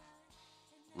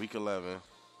 Week 11. I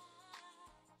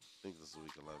think this is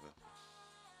week 11.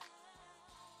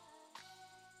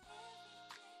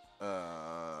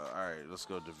 All right, let's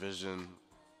go division.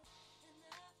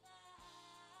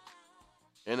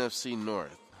 NFC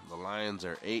North. The Lions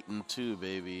are 8-2,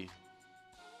 baby.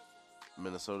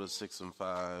 Minnesota's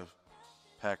 6-5.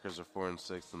 Packers are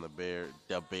 4-6, and the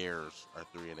Bears are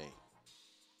 3-8.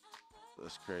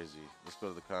 That's crazy. Let's go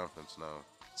to the conference now.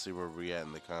 See where we at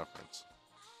in the conference.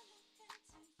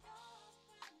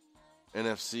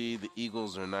 NFC, the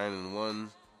Eagles are 9-1.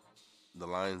 The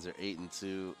Lions are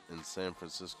 8-2, and San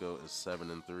Francisco is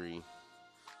 7-3.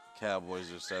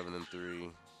 Cowboys are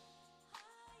 7-3.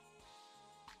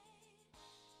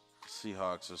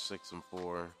 Seahawks are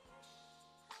 6-4.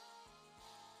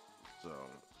 So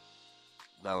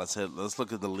now let's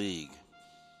look at the league.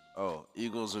 Oh,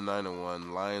 Eagles are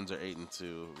 9-1, Lions are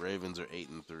 8-2, Ravens are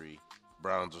 8-3,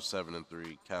 Browns are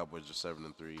 7-3, Cowboys are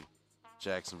 7-3,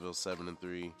 Jacksonville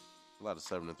 7-3. A lot of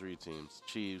 7-3 teams.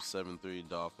 Chiefs 7-3,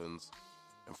 Dolphins,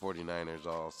 and 49ers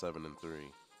all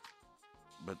 7-3.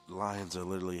 But Lions are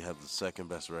literally have the second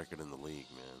best record in the league,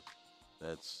 man.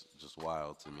 That's just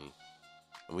wild to me.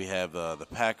 And we have the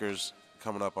Packers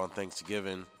coming up on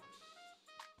Thanksgiving.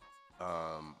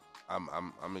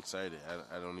 I'm excited.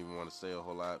 I don't even want to say a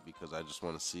whole lot because I just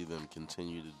want to see them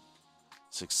continue to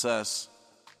success.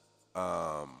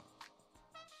 Man,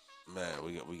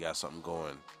 we got something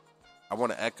going. I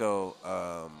want to echo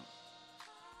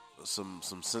some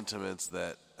sentiments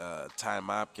that Ty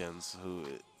Hopkins, who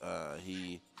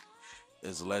he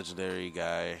is a legendary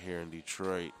guy here in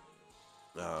Detroit.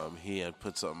 He had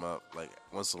put something up like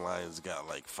once the Lions got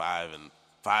like 5-2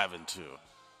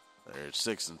 or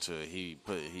 6-2. He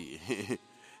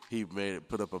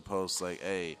put up a post like,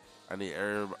 "Hey, I need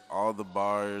all the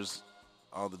bars,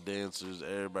 all the dancers,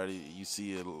 everybody. You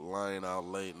see a lion out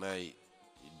late night,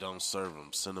 you don't serve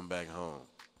them. Send them back home."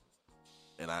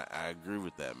 And I agree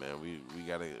with that, man. We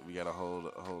gotta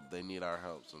hold. They need our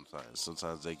help sometimes.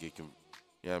 Sometimes they get,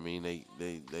 I mean,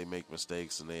 they make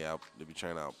mistakes and they be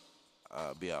trying to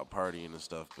be out partying and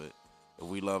stuff. But if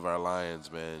we love our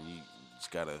Lions, man, you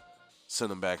just gotta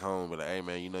send them back home. But like, hey,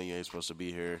 man, you know you ain't supposed to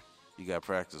be here. You got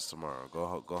practice tomorrow. Go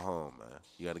home, man.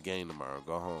 You got a game tomorrow.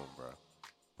 Go home, bro.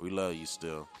 We love you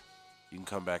still. You can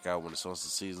come back out once the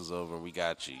season's over, and we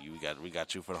got you. We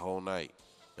got you for the whole night.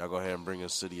 Y'all go ahead and bring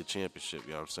us City a championship.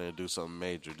 You know what I'm saying? Do something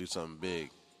major. Do something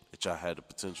big that y'all had the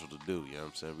potential to do. You know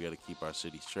what I'm saying? We got to keep our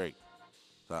city straight.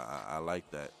 So I like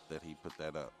that he put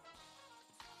that up.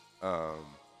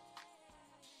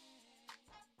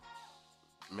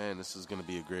 Man, this is going to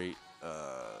be a great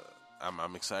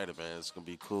I'm excited, man. It's going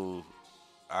to be cool.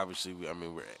 Obviously,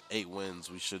 we're 8 wins.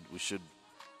 We should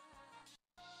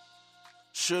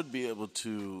be able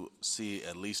to see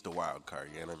at least a wild card,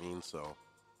 you know what I mean? So,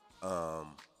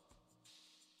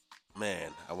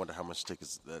 man, I wonder how much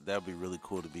tickets. That would be really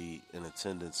cool to be in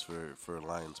attendance for a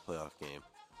Lions playoff game.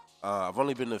 I've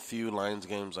only been to a few Lions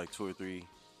games, like 2 or 3,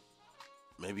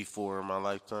 maybe 4 in my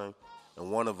lifetime.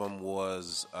 And one of them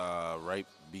was right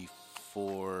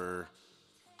before.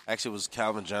 Actually, it was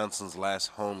Calvin Johnson's last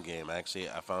home game. Actually,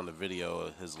 I found a video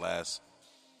of his last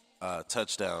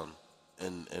touchdown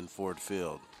in Ford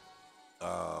Field.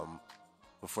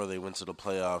 Before they went to the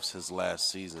playoffs his last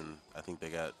season, I think they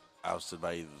got ousted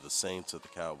by either the Saints or the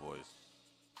Cowboys.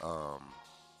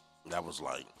 That was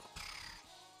like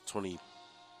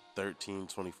 2013,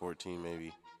 2014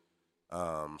 maybe.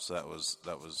 So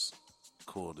that was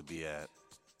cool to be at.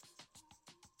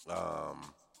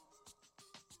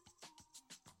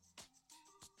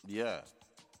 Yeah,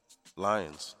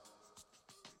 Lions.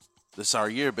 This is our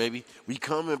year, baby. We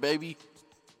coming, baby.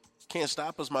 Can't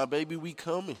stop us, my baby. We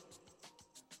coming.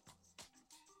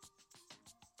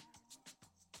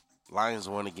 Lions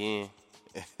won again.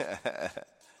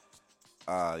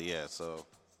 Yeah, so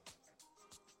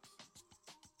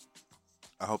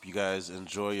I hope you guys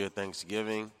enjoy your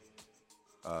Thanksgiving.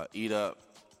 Eat up,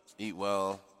 eat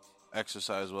well,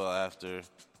 exercise well after.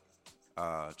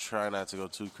 Try not to go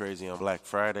too crazy on Black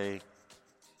Friday.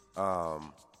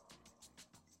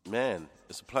 man,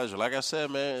 it's a pleasure. Like I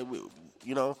said, man,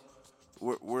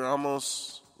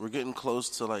 we're getting close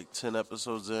to like 10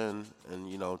 episodes in,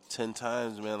 and 10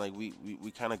 times, man, like we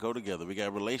kind of go together. We got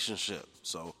a relationship.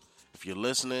 So if you're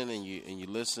listening and you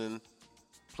listen,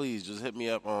 please just hit me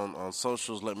up on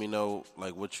socials. Let me know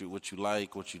like what you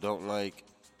like, what you don't like,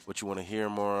 what you want to hear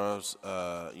more of.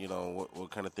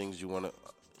 What kind of things you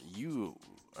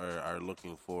are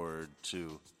looking forward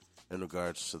to in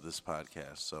regards to this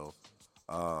podcast. So,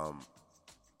 I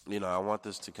want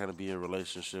this to kind of be a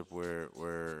relationship where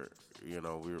we're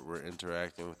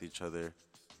interacting with each other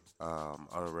on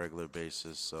a regular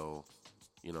basis. So,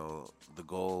 the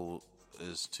goal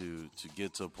is to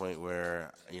get to a point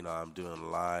where I'm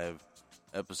doing live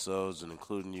episodes and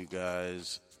including you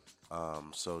guys.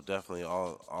 So definitely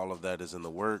all of that is in the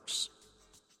works.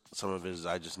 Some of it is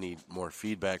I just need more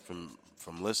feedback from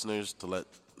listeners to let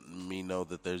me know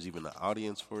that there's even an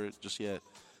audience for it just yet.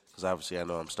 Because obviously I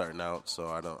know I'm starting out, so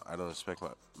I don't expect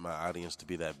my audience to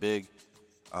be that big.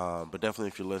 But definitely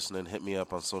if you're listening, hit me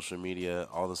up on social media,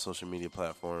 all the social media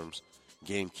platforms.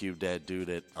 GameCube That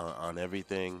Dude on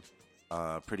everything.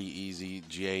 Pretty easy.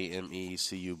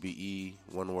 GameCube,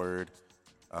 one word.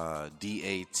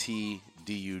 DATDUDE,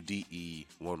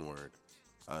 one word.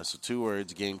 So 2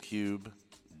 words, GameCube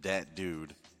That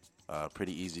Dude.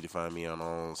 Pretty easy to find me on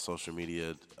all social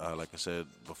media. Like I said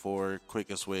before,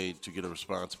 quickest way to get a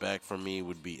response back from me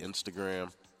would be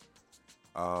Instagram.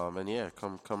 And yeah,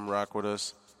 come rock with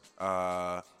us.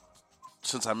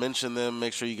 Since I mentioned them,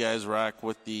 make sure you guys rock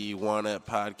with the Juan Ep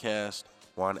podcast.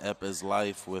 Juan Ep is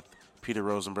Life with Peter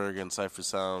Rosenberg and Cypher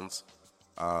Sounds.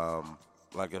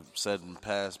 Like I've said in the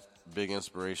past, big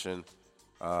inspiration.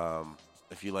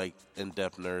 If you like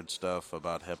in-depth nerd stuff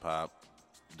about hip-hop,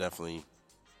 definitely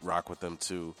rock with them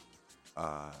too.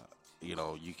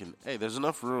 You can, there's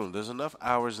enough room, there's enough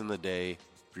hours in the day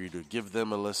for you to give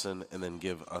them a listen and then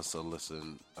give us a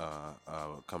listen.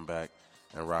 Come back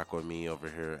and rock with me over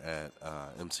here at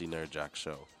MC Nerd Jock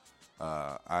Show.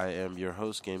 I am your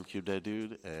host, GameCube That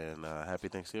Dude, and happy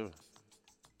Thanksgiving.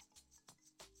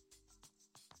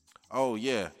 Oh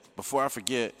yeah, before I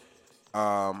forget,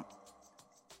 I'm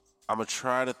gonna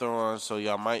try to throw on, so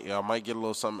y'all might get a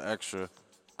little something extra,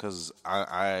 cause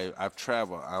I've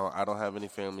traveled. I don't have any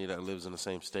family that lives in the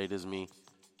same state as me,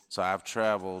 so I've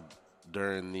traveled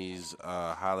during these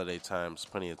holiday times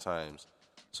plenty of times.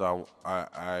 So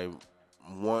I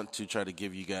want to try to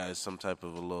give you guys some type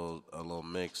of a little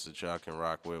mix that y'all can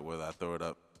rock with, whether I throw it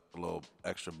up a little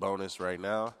extra bonus right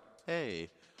now,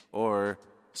 or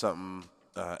something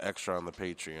extra on the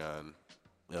Patreon.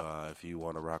 If you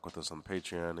want to rock with us on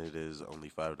Patreon, it is only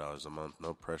 $5 a month,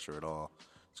 no pressure at all.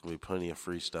 It's gonna be plenty of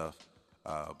free stuff.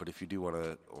 But if you do want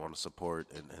to support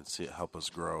and help us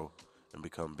grow and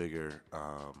become bigger,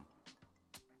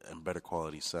 and better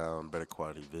quality sound, better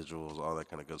quality visuals, all that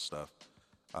kind of good stuff.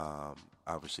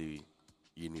 Obviously,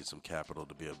 you need some capital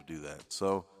to be able to do that.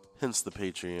 So, hence the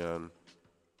Patreon.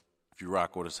 If you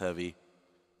rock with us heavy,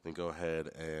 then go ahead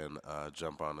and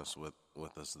jump on us with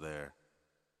us there.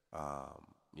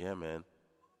 Yeah, man.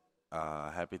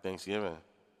 Happy Thanksgiving,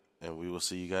 and we will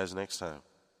see you guys next time.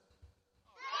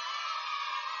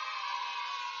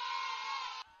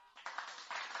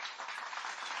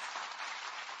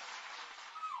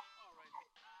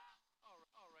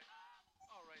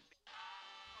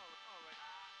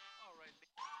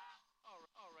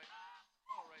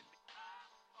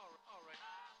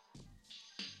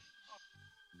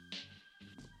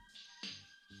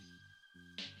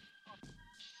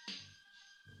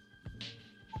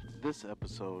 This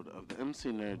episode of the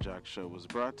MC Nerd Jock Show was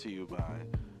brought to you by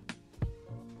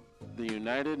the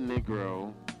United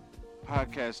Negro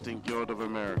Podcasting Guild of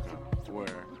America,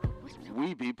 where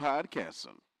we be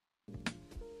podcasting.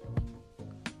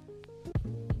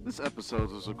 This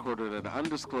episode was recorded at an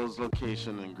undisclosed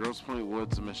location in Grosse Pointe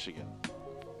Woods, Michigan.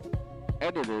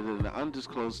 Edited in an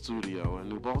undisclosed studio in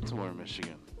New Baltimore,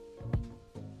 Michigan.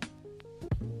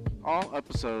 All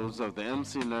episodes of the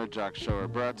MC Nerd Jock Show are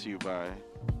brought to you by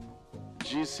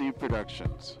GC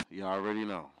Productions. You already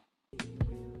know.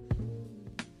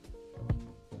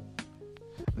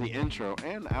 The intro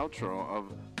and outro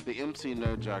of the MC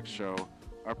Nerd Jock Show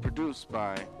are produced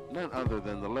by none other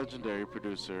than the legendary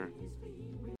producer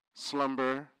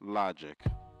Slumber Logic.